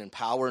liked being in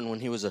power, and when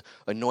he was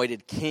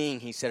anointed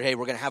king, he said, hey,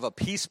 we're going to have a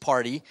peace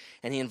party,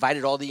 and he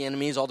invited all the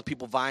enemies, all the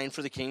people vying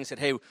for the king. He said,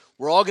 hey,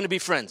 we're all going to be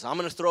friends. I'm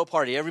going to throw a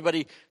party.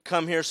 Everybody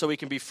come here so we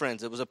can be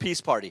friends. It was a peace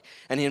party,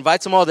 and he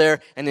invites them all there,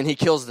 and then he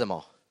kills them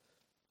all.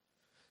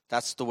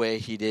 That's the way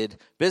he did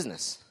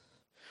business,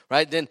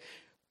 right? Then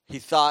he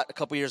thought, a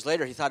couple years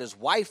later, he thought his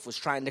wife was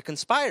trying to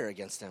conspire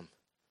against him,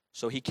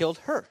 so he killed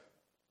her.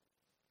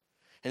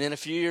 And then a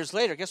few years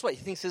later, guess what?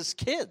 He thinks his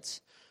kids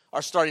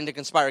are starting to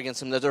conspire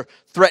against him, that they're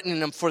threatening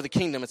him for the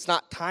kingdom. It's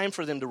not time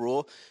for them to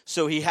rule,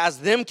 so he has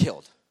them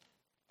killed.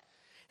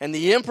 And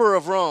the emperor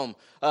of Rome,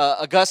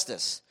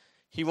 Augustus,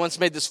 he once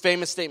made this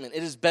famous statement,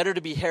 it is better to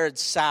be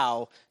Herod's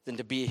sow than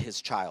to be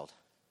his child.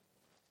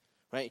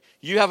 Right?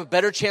 You have a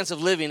better chance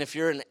of living if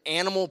you're an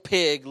animal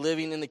pig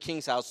living in the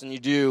king's house than you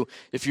do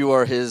if you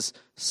are his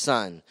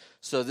son.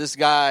 So this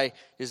guy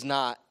is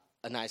not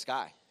a nice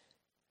guy.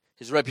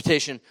 His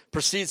reputation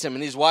precedes him.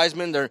 And these wise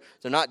men, they're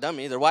not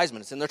dummy, they're wise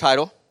men. It's in their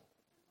title.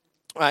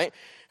 Right?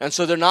 And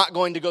so they're not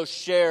going to go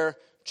share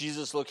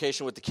Jesus'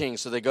 location with the king,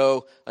 so they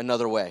go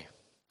another way.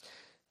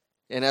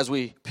 And as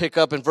we pick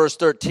up in verse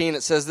 13,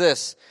 it says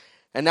this,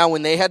 "And now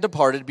when they had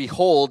departed,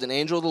 behold, an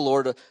angel of the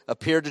Lord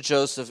appeared to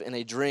Joseph in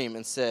a dream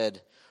and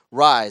said,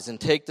 'Rise and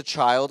take the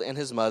child and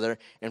his mother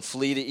and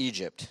flee to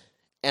Egypt,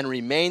 and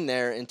remain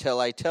there until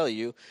I tell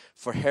you,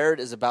 for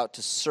Herod is about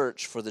to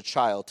search for the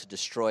child to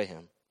destroy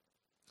him.'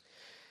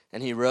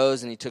 And he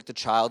rose and he took the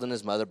child and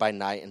his mother by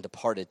night and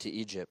departed to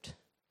Egypt.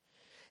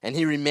 And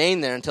he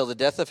remained there until the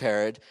death of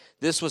Herod.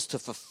 This was to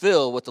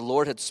fulfill what the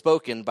Lord had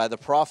spoken by the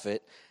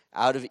prophet,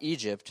 'Out of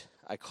Egypt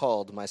I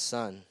called my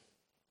son.'"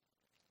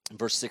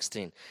 Verse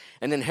 16,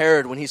 "And then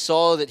Herod, when he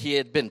saw that he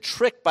had been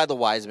tricked by the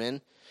wise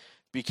men,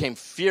 became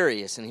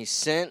furious, and he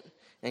sent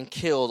and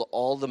killed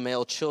all the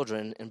male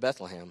children in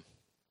Bethlehem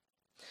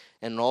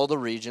and in all the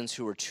regions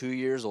who were 2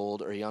 years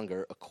old or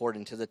younger,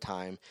 according to the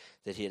time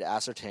that he had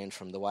ascertained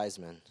from the wise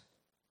men.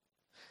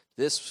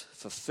 This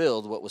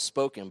fulfilled what was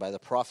spoken by the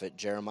prophet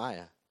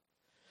Jeremiah."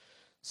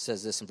 It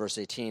says this in verse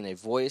 18, "A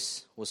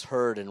voice was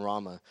heard in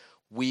Ramah,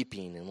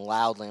 weeping and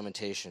loud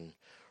lamentation.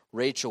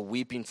 Rachel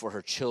weeping for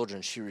her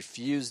children. She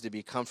refused to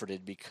be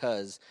comforted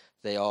because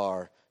they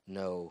are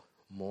no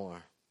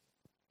more."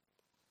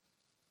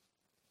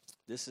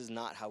 This is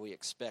not how we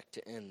expect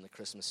to end the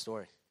Christmas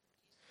story.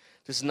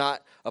 This is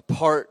not a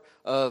part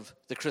of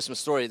the Christmas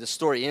story. The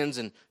story ends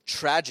in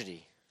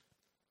tragedy.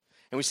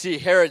 And we see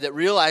Herod that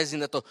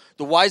realizing that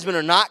the wise men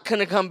are not going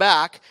to come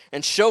back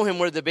and show him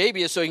where the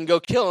baby is so he can go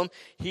kill him,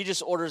 he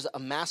just orders a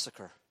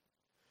massacre.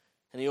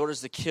 And he orders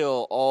to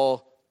kill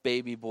all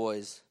baby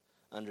boys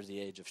under the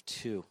age of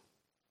 2.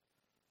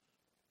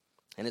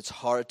 And it's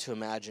hard to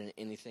imagine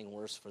anything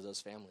worse for those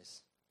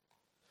families.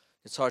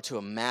 It's hard to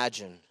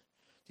imagine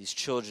these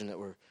children that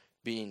were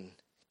being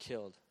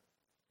killed.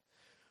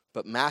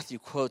 But Matthew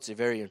quotes a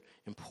very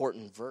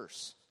important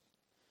verse.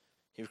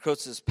 He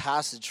quotes this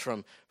passage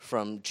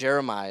from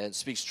Jeremiah. It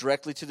speaks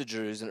directly to the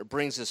Jews, and it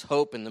brings us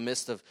hope in the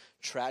midst of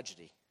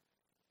tragedy.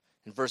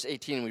 In verse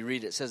 18, we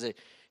read, it says,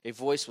 "A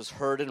voice was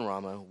heard in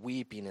Ramah,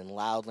 weeping and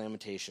loud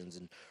lamentations,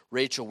 and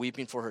Rachel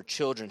weeping for her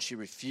children. She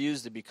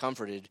refused to be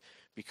comforted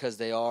because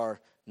they are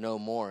no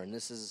more." And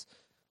this is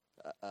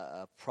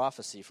a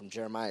prophecy from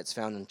Jeremiah. It's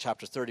found in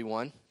chapter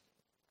 31.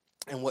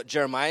 And what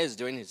Jeremiah is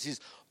doing is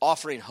he's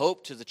offering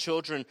hope to the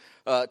children,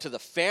 to the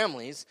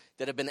families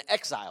that have been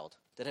exiled,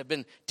 that have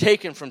been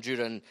taken from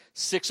Judah. In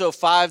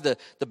 605,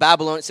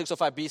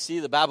 605 BC,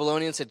 the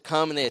Babylonians had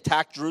come and they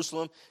attacked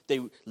Jerusalem. They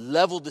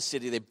leveled the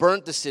city, they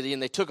burnt the city,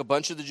 and they took a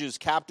bunch of the Jews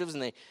captives,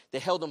 and they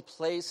held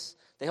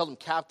them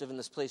captive in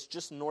this place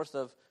just north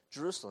of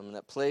Jerusalem. And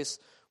that place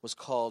was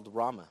called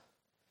Ramah.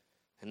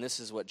 And this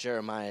is what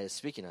Jeremiah is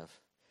speaking of.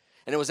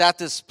 And it was at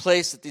this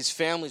place that these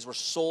families were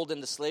sold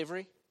into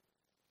slavery.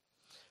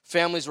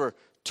 Families were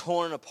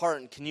torn apart.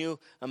 And can you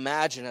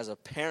imagine as a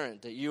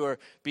parent that you are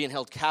being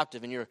held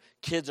captive and your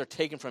kids are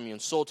taken from you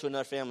and sold to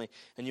another family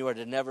and you are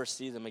to never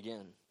see them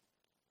again?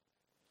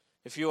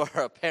 If you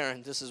are a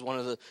parent, this is one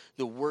of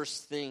the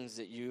worst things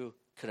that you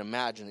could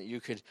imagine, that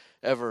you could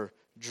ever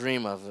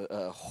dream of,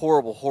 a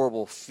horrible,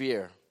 horrible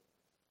fear.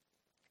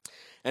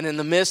 And in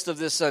the midst of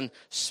this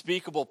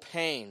unspeakable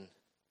pain,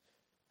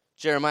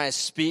 Jeremiah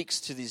speaks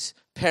to these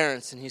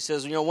parents, and he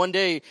says, one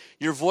day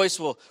your voice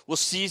will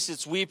cease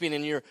its weeping,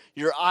 and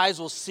your eyes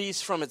will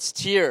cease from its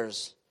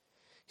tears.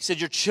 He said,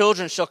 your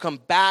children shall come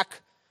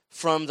back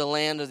from the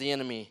land of the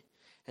enemy,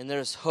 and there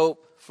is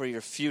hope for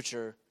your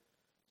future,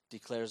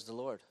 declares the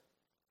Lord.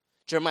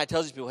 Jeremiah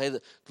tells these people, hey,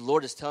 the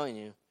Lord is telling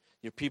you,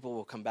 your people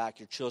will come back,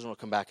 your children will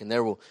come back, and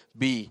there will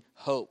be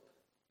hope.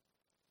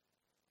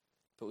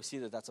 But we see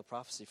that that's a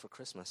prophecy for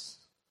Christmas.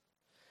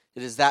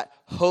 It is that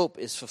hope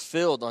is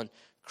fulfilled on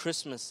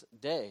Christmas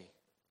Day,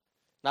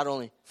 not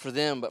only for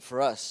them, but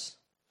for us.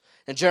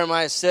 And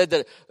Jeremiah said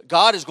that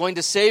God is going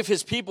to save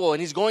his people, and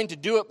he's going to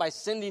do it by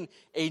sending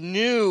a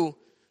new,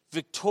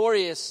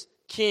 victorious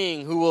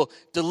king who will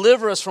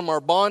deliver us from our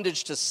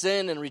bondage to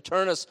sin and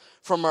return us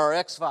from our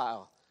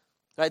exile.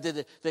 Right?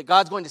 That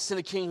God's going to send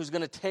a king who's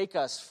going to take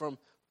us from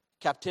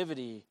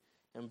captivity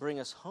and bring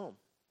us home.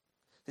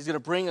 He's going to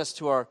bring us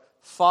to our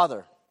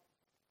Father.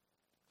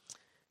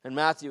 And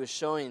Matthew is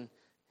showing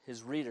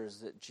his readers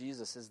that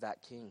Jesus is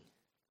that king.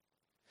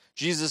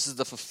 Jesus is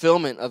the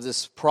fulfillment of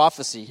this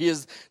prophecy. He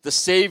is the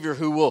Savior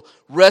who will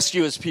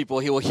rescue his people.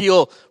 He will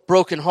heal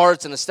broken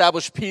hearts and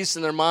establish peace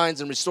in their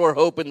minds and restore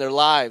hope in their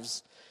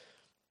lives.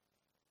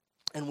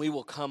 And we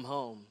will come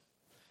home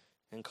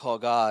and call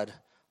God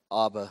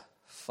Abba,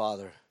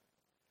 Father.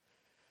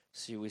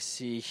 See, we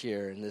see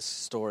here in this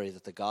story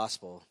that the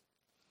gospel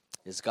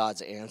is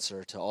God's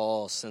answer to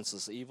all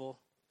senseless evil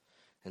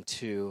and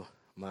to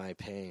my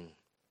pain.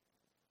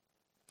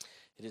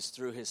 It is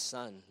through his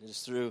Son, it is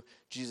through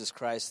Jesus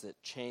Christ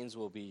that chains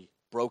will be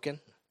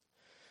broken.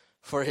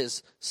 For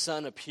his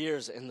Son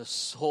appears and the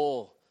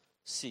soul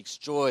seeks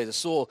joy. The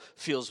soul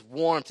feels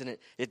warmth and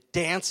it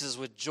dances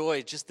with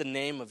joy, just the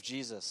name of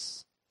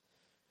Jesus.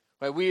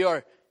 Right? We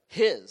are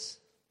his,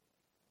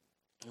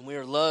 and we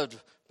are loved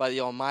by the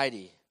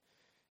Almighty.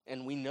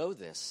 And we know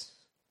this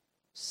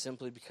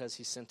simply because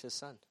he sent his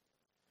Son.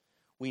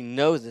 We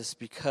know this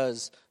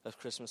because of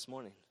Christmas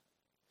morning.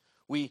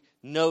 We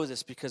know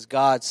this because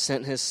God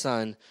sent his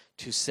Son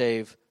to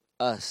save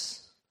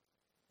us.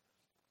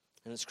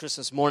 And it's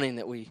Christmas morning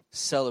that we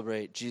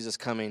celebrate Jesus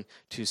coming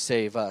to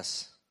save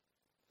us.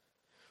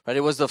 Right?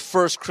 It was the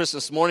first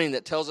Christmas morning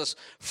that tells us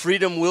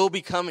freedom will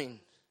be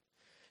coming.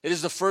 It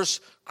is the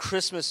first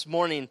Christmas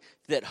morning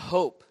that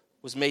hope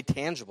was made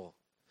tangible.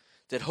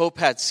 That hope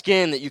had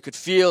skin that you could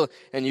feel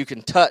and you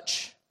can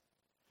touch.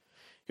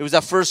 It was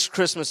that first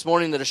Christmas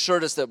morning that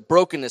assured us that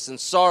brokenness and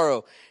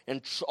sorrow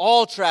and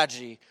all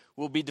tragedy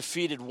will be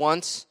defeated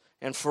once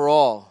and for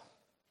all.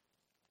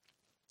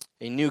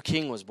 A new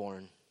king was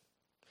born.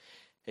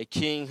 A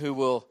king who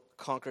will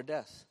conquer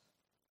death.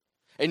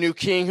 A new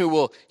king who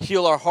will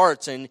heal our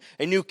hearts. And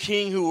a new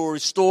king who will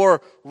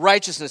restore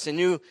righteousness. A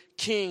new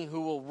king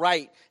who will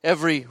right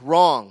every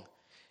wrong.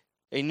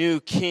 A new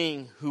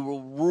king who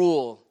will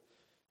rule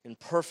in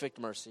perfect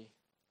mercy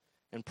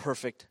and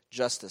perfect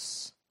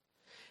justice.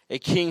 A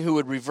king who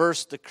would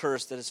reverse the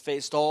curse that has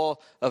faced all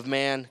of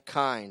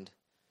mankind.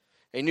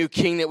 A new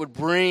king that would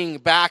bring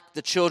back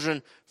the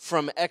children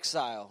from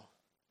exile.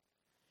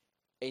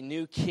 A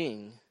new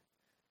king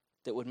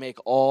that would make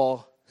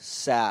all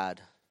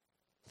sad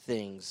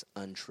things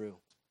untrue.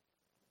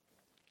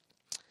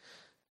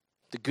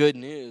 The good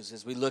news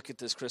as we look at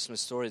this Christmas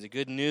story, the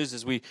good news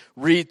as we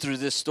read through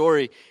this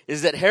story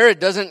is that Herod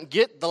doesn't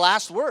get the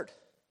last word.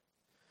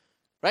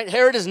 Right?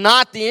 Herod is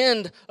not the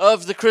end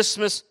of the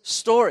Christmas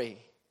story.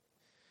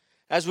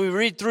 As we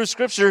read through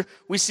Scripture,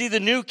 we see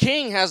the new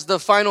king has the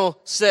final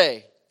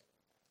say.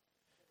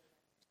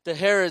 The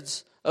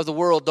Herods of the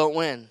world don't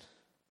win.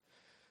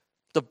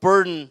 The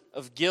burden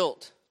of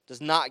guilt does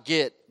not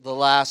get the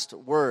last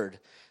word.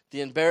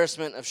 The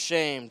embarrassment of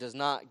shame does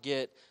not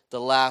get the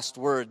last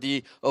word.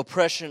 The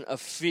oppression of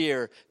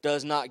fear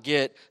does not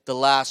get the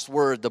last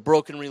word. The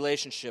broken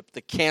relationship, the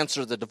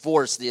cancer, the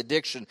divorce, the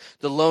addiction,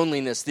 the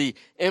loneliness, the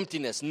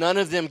emptiness, none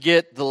of them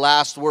get the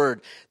last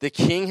word. The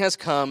King has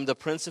come, the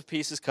Prince of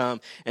Peace has come,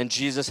 and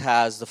Jesus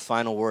has the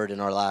final word in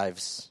our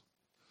lives.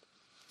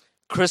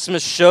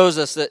 Christmas shows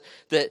us that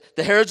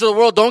the Herods of the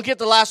world don't get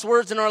the last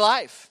words in our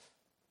life.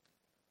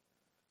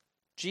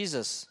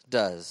 Jesus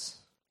does.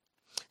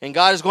 And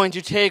God is going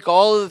to take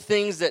all of the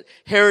things that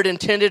Herod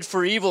intended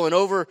for evil and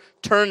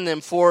overturn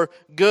them for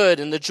good.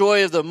 And the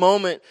joy of the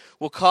moment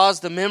will cause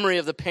the memory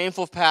of the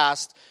painful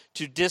past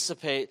to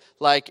dissipate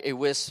like a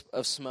wisp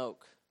of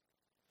smoke.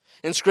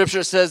 In Scripture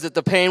it says that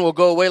the pain will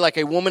go away like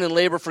a woman in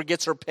labor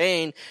forgets her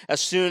pain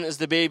as soon as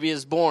the baby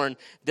is born.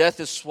 Death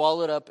is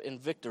swallowed up in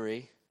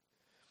victory.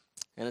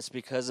 And it's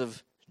because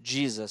of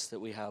Jesus that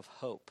we have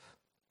hope.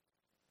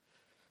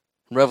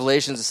 In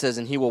Revelations it says,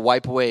 and he will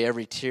wipe away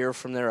every tear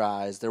from their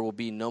eyes. There will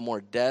be no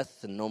more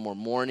death and no more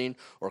mourning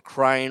or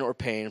crying or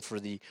pain, for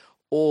the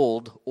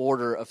old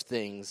order of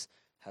things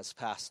has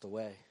passed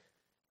away.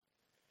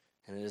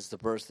 And it is the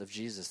birth of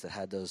Jesus that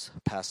had those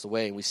passed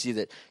away. And we see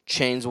that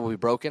chains will be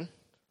broken.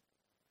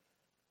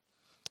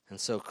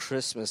 And so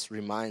Christmas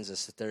reminds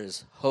us that there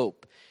is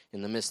hope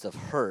in the midst of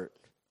hurt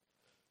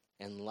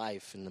and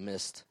life in the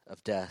midst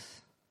of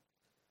death.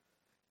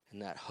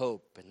 And that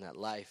hope and that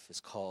life is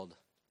called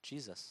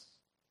Jesus.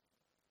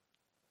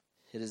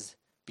 It is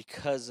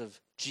because of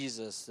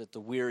Jesus that the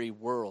weary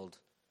world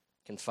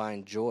can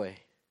find joy.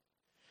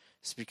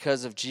 It's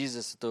because of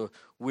Jesus that the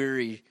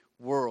weary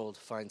world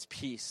finds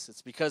peace.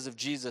 It's because of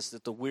Jesus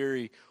that the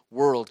weary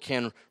world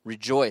can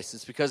rejoice.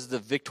 It's because the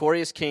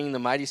victorious King, the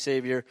mighty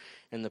Savior,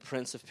 and the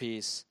Prince of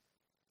Peace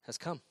has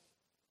come.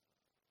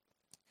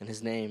 And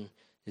his name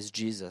is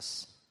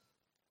Jesus.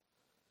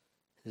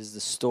 It is the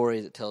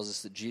story that tells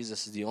us that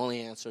Jesus is the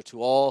only answer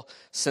to all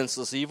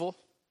senseless evil.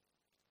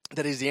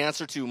 That he's the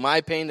answer to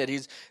my pain, that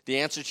he's the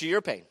answer to your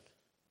pain.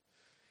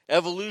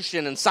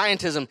 Evolution and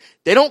scientism,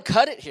 they don't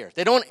cut it here.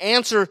 They don't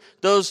answer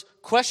those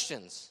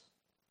questions.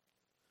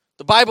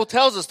 The Bible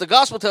tells us, the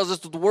gospel tells us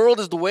that the world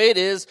is the way it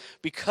is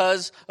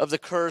because of the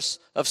curse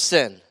of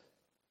sin.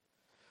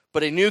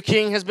 But a new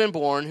king has been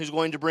born who's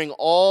going to bring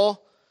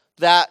all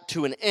that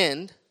to an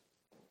end.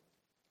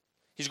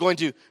 He's going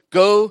to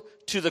go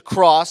to the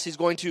cross. He's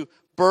going to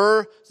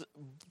bore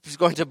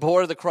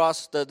the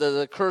cross,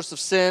 the curse of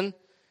sin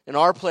in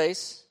our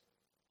place.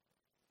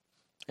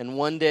 And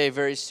one day,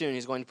 very soon,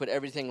 he's going to put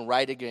everything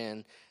right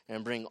again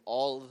and bring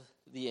all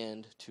the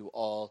end to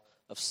all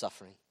of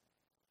suffering.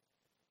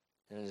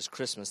 And it is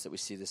Christmas that we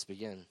see this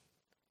begin.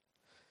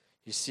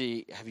 You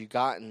see, have you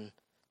gotten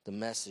the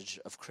message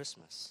of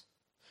Christmas?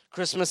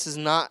 Christmas is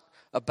not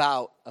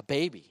about a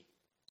baby.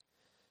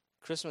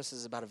 Christmas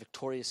is about a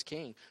victorious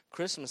king.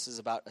 Christmas is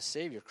about a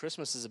Savior.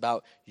 Christmas is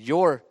about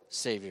your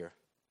Savior.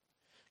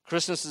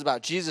 Christmas is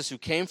about Jesus who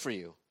came for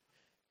you.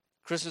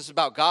 Christmas is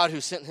about God who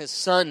sent his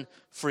Son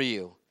for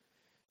you.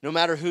 No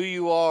matter who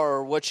you are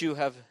or what you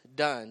have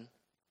done,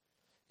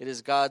 it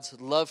is God's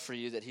love for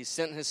you that he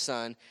sent his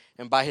Son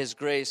and by his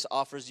grace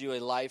offers you a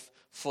life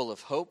full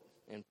of hope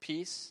and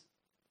peace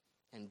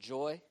and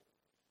joy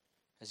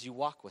as you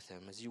walk with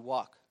him, as you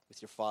walk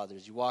with your Father,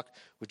 as you walk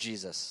with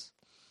Jesus.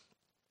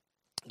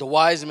 The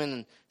wise men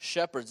and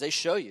shepherds, they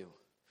show you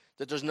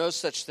that there's no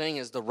such thing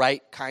as the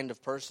right kind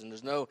of person.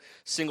 There's no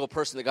single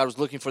person that God was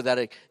looking for that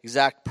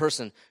exact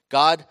person.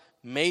 God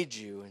made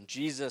you, and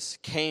Jesus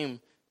came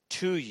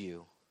to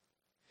you.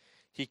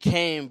 He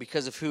came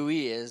because of who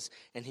he is,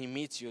 and he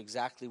meets you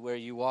exactly where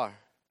you are.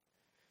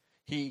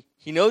 He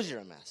knows you're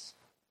a mess.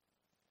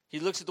 He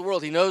looks at the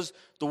world. He knows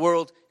the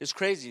world is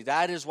crazy.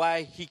 That is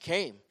why he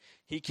came.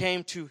 He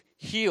came to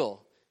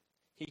heal.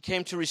 He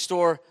came to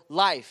restore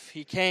life.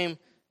 He came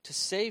to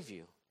save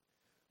you.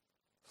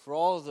 For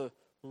all the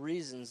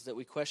reasons that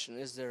we question,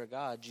 is there a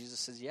God? Jesus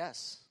says,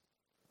 yes,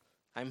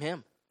 I'm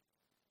him.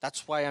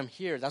 That's why I'm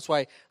here. That's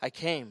why I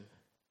came.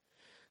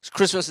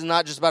 Christmas is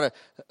not just about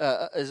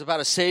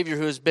a Savior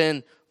who has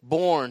been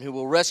born, who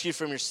will rescue you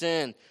from your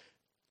sin,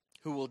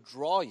 who will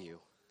draw you.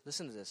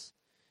 Listen to this.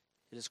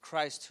 It is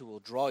Christ who will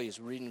draw you. As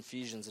we read in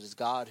Ephesians, it is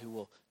God who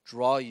will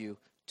draw you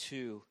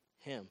to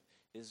him.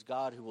 It is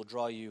God who will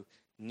draw you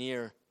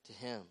near to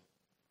him.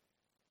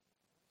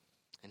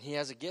 And he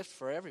has a gift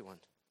for everyone.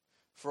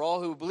 For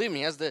all who believe him,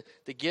 he has the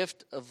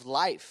gift of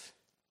life.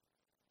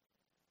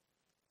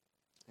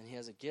 And he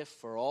has a gift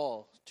for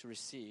all to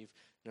receive,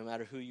 no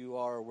matter who you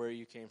are or where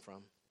you came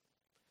from.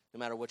 No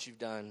matter what you've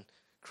done,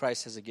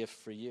 Christ has a gift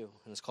for you,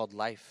 and it's called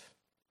life.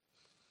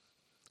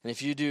 And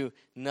if you do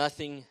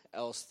nothing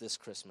else this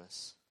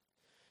Christmas,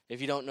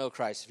 if you don't know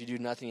Christ, if you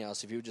do nothing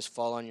else, if you would just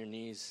fall on your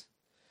knees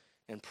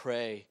and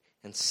pray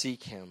and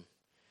seek him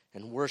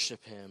and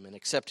worship him and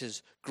accept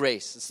his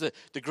grace, it's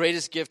the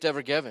greatest gift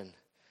ever given.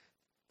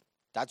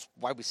 That's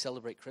why we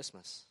celebrate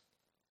Christmas.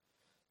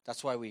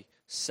 That's why we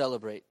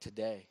celebrate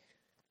today.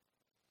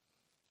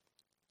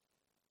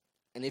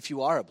 And if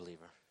you are a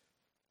believer,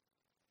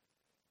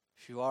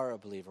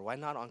 why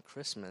not on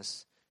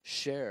Christmas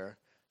share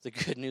the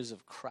good news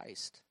of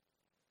Christ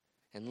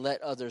and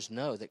let others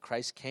know that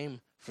Christ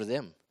came for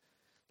them,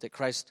 that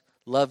Christ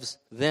loves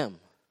them,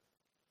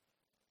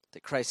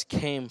 that Christ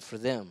came for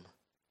them,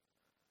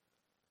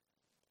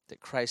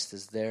 that Christ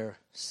is their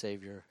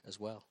Savior as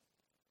well.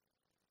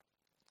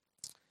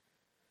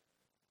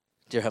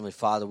 Dear Heavenly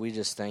Father, we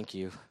just thank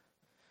you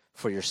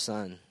for your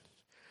Son.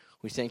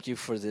 We thank you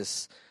for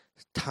this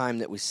time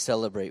that we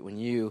celebrate when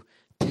you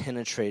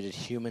penetrated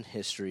human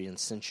history and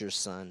sent your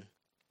Son,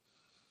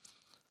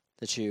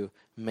 that you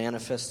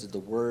manifested the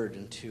Word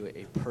into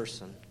a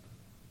person,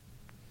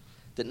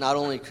 that not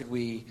only could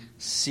we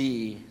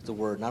see the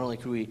Word, not only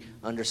could we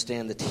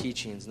understand the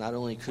teachings, not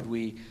only could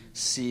we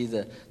see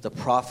the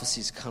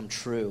prophecies come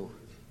true,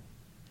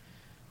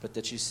 but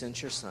that you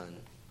sent your Son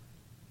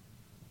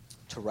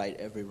to right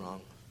every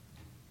wrong,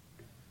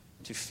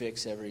 to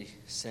fix every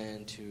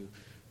sin, to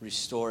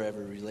restore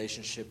every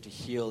relationship, to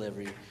heal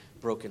every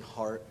broken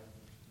heart.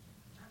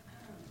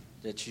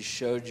 That you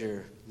showed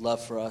your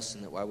love for us,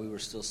 and that while we were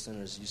still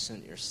sinners, you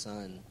sent your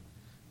Son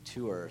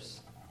to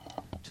earth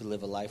to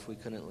live a life we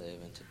couldn't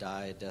live and to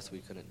die a death we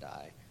couldn't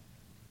die,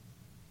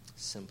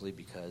 simply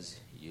because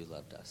you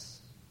loved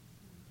us.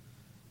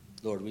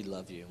 Lord, we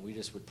love you, and we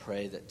just would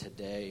pray that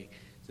today,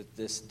 that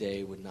this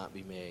day would not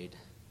be made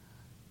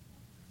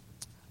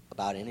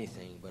about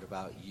anything but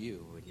about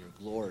you and your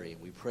glory.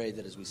 We pray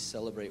that as we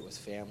celebrate with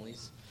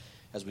families,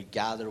 as we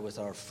gather with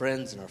our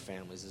friends and our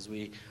families, as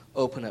we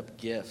open up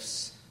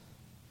gifts,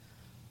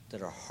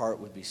 that our heart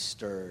would be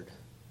stirred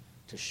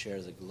to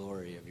share the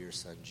glory of your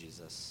Son,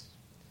 Jesus.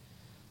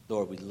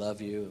 Lord, we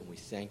love you and we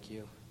thank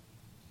you.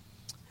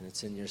 And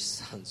it's in your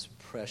Son's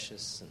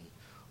precious and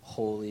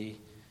holy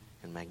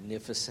and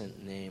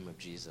magnificent name of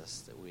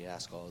Jesus that we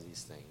ask all of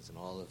these things. And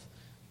all of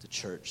the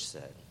church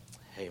said,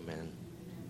 amen.